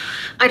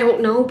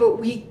don't know, but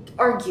we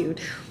argued.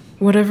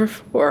 Whatever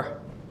for?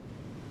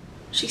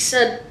 She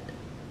said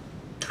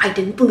I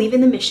didn't believe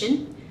in the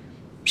mission.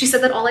 She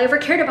said that all I ever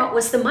cared about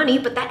was the money,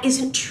 but that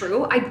isn't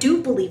true. I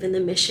do believe in the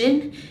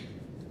mission.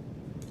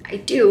 I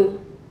do.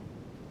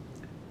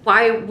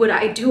 Why would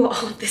I do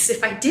all of this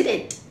if I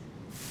didn't?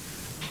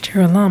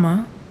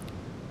 Girolamo,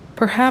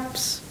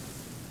 perhaps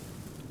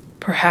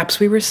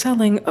we were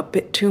selling a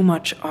bit too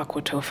much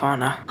Aqua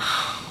Tofana.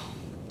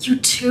 You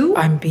too?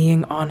 I'm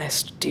being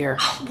honest, dear.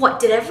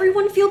 What, did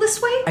everyone feel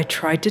this way? I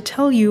tried to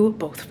tell you,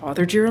 both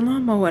Father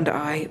Girolamo and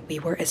I, we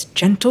were as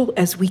gentle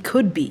as we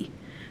could be.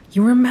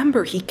 You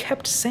remember, he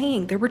kept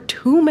saying there were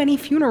too many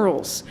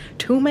funerals,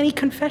 too many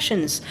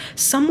confessions.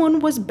 Someone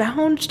was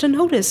bound to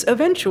notice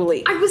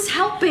eventually. I was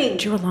helping.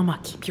 Girolamo,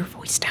 keep your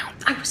voice down.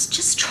 I was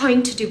just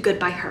trying to do good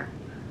by her.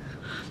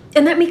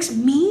 And that makes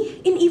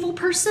me an evil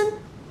person?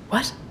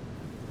 What?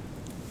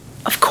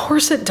 Of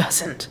course it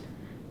doesn't.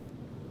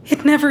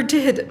 It never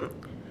did.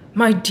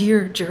 My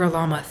dear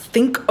Girolamo,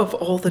 think of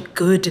all the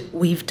good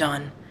we've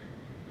done.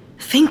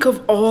 Think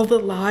of all the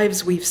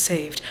lives we've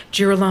saved.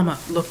 Girolamo,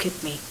 look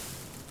at me.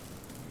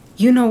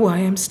 You know why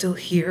I'm still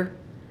here,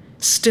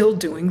 still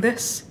doing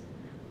this?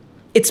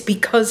 It's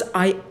because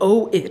I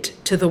owe it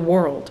to the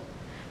world,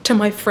 to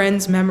my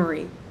friend's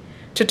memory,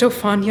 to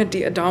Tofania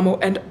di Adamo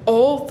and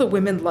all the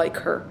women like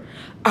her.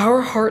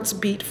 Our hearts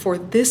beat for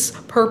this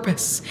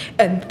purpose,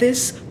 and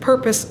this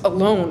purpose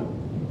alone.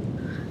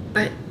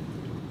 But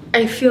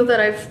I feel that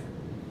I've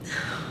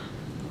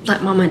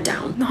let Mama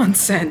down.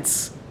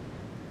 Nonsense.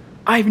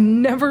 I've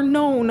never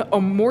known a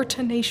more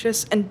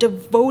tenacious and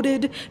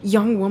devoted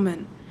young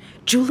woman.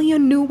 Julia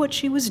knew what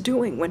she was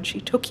doing when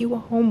she took you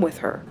home with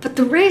her. But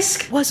the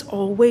risk was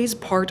always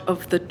part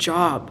of the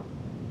job.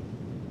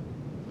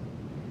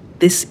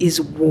 This is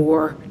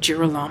war,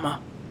 Girolamo.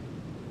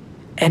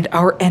 And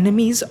our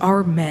enemies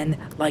are men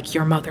like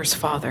your mother's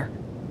father.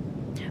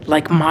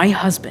 Like my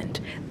husband.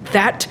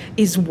 That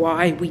is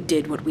why we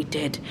did what we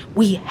did.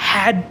 We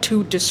had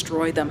to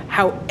destroy them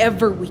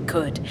however we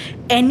could.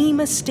 Any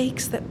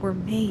mistakes that were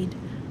made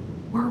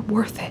were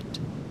worth it.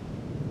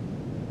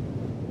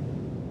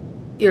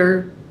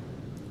 You're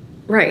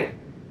right.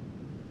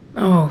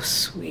 Oh,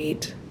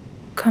 sweet.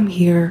 Come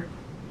here.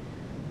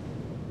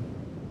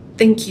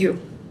 Thank you,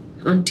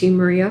 Auntie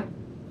Maria.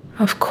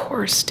 Of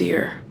course,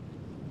 dear.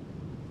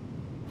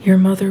 Your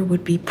mother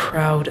would be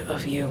proud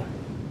of you.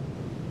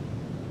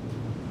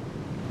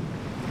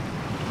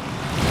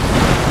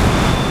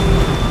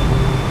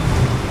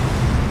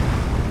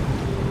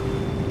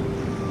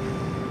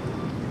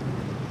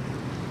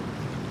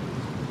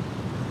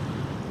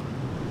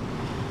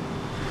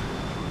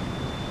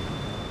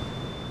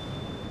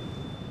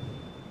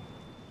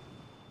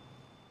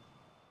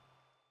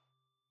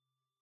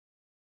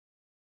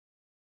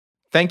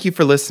 Thank you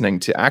for listening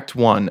to Act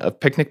 1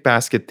 of Picnic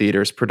Basket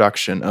Theater's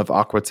production of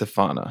Aqua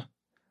Tofana.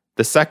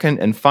 The second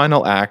and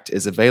final act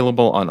is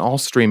available on all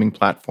streaming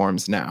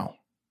platforms now.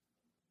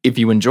 If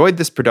you enjoyed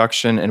this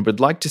production and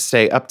would like to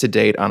stay up to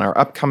date on our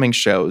upcoming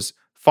shows,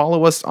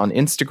 follow us on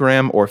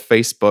Instagram or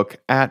Facebook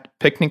at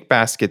Picnic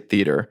Basket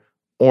Theater,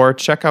 or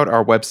check out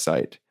our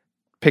website,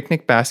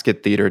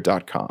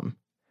 picnicbaskettheater.com.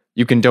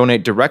 You can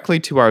donate directly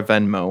to our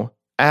Venmo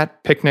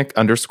at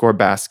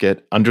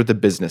picnic_basket under the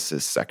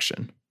businesses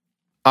section.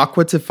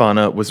 Aqua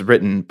Tofana was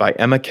written by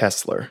Emma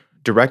Kessler,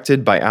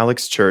 directed by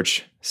Alex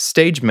Church,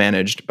 stage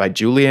managed by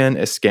Julianne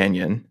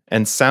Escanyan,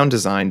 and sound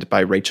designed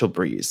by Rachel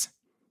Breeze.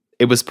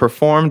 It was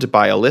performed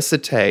by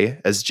Alyssa Tay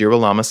as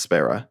Girolamo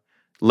Spera,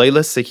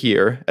 Layla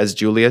Sahir as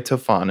Julia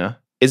Tofana,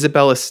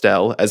 Isabel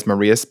Estelle as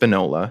Maria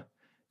Spinola,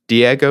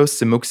 Diego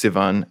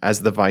Simuxivan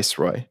as the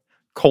Viceroy,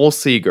 Cole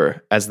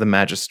Seeger as the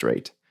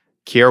Magistrate,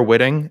 Kier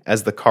Whitting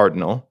as the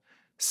Cardinal,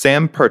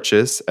 Sam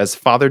Purchase as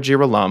Father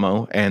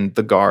Girolamo and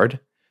the Guard,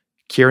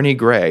 Kearney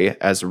Gray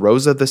as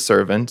Rosa the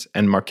Servant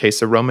and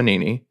Marchesa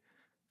Romanini,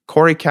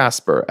 Corey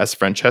Casper as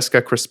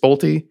Francesca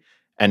Crispolti,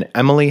 and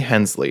Emily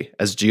Hensley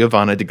as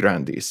Giovanna de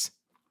Grandis.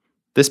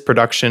 This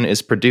production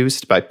is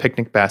produced by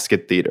Picnic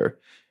Basket Theater,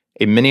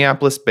 a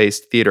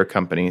Minneapolis-based theater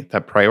company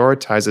that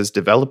prioritizes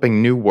developing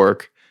new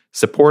work,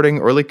 supporting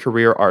early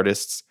career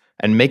artists,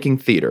 and making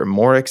theater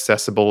more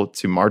accessible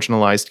to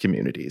marginalized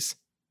communities.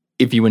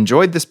 If you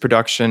enjoyed this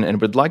production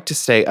and would like to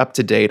stay up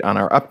to date on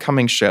our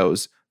upcoming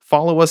shows,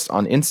 follow us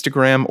on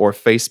Instagram or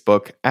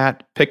Facebook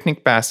at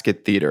Picnic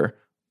Basket Theater,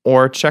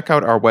 or check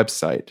out our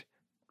website,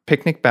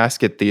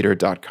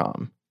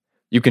 picnicbaskettheater.com.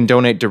 You can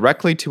donate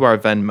directly to our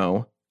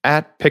Venmo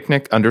at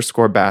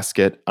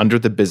picnic_basket under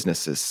the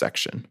businesses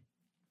section.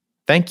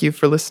 Thank you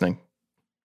for listening.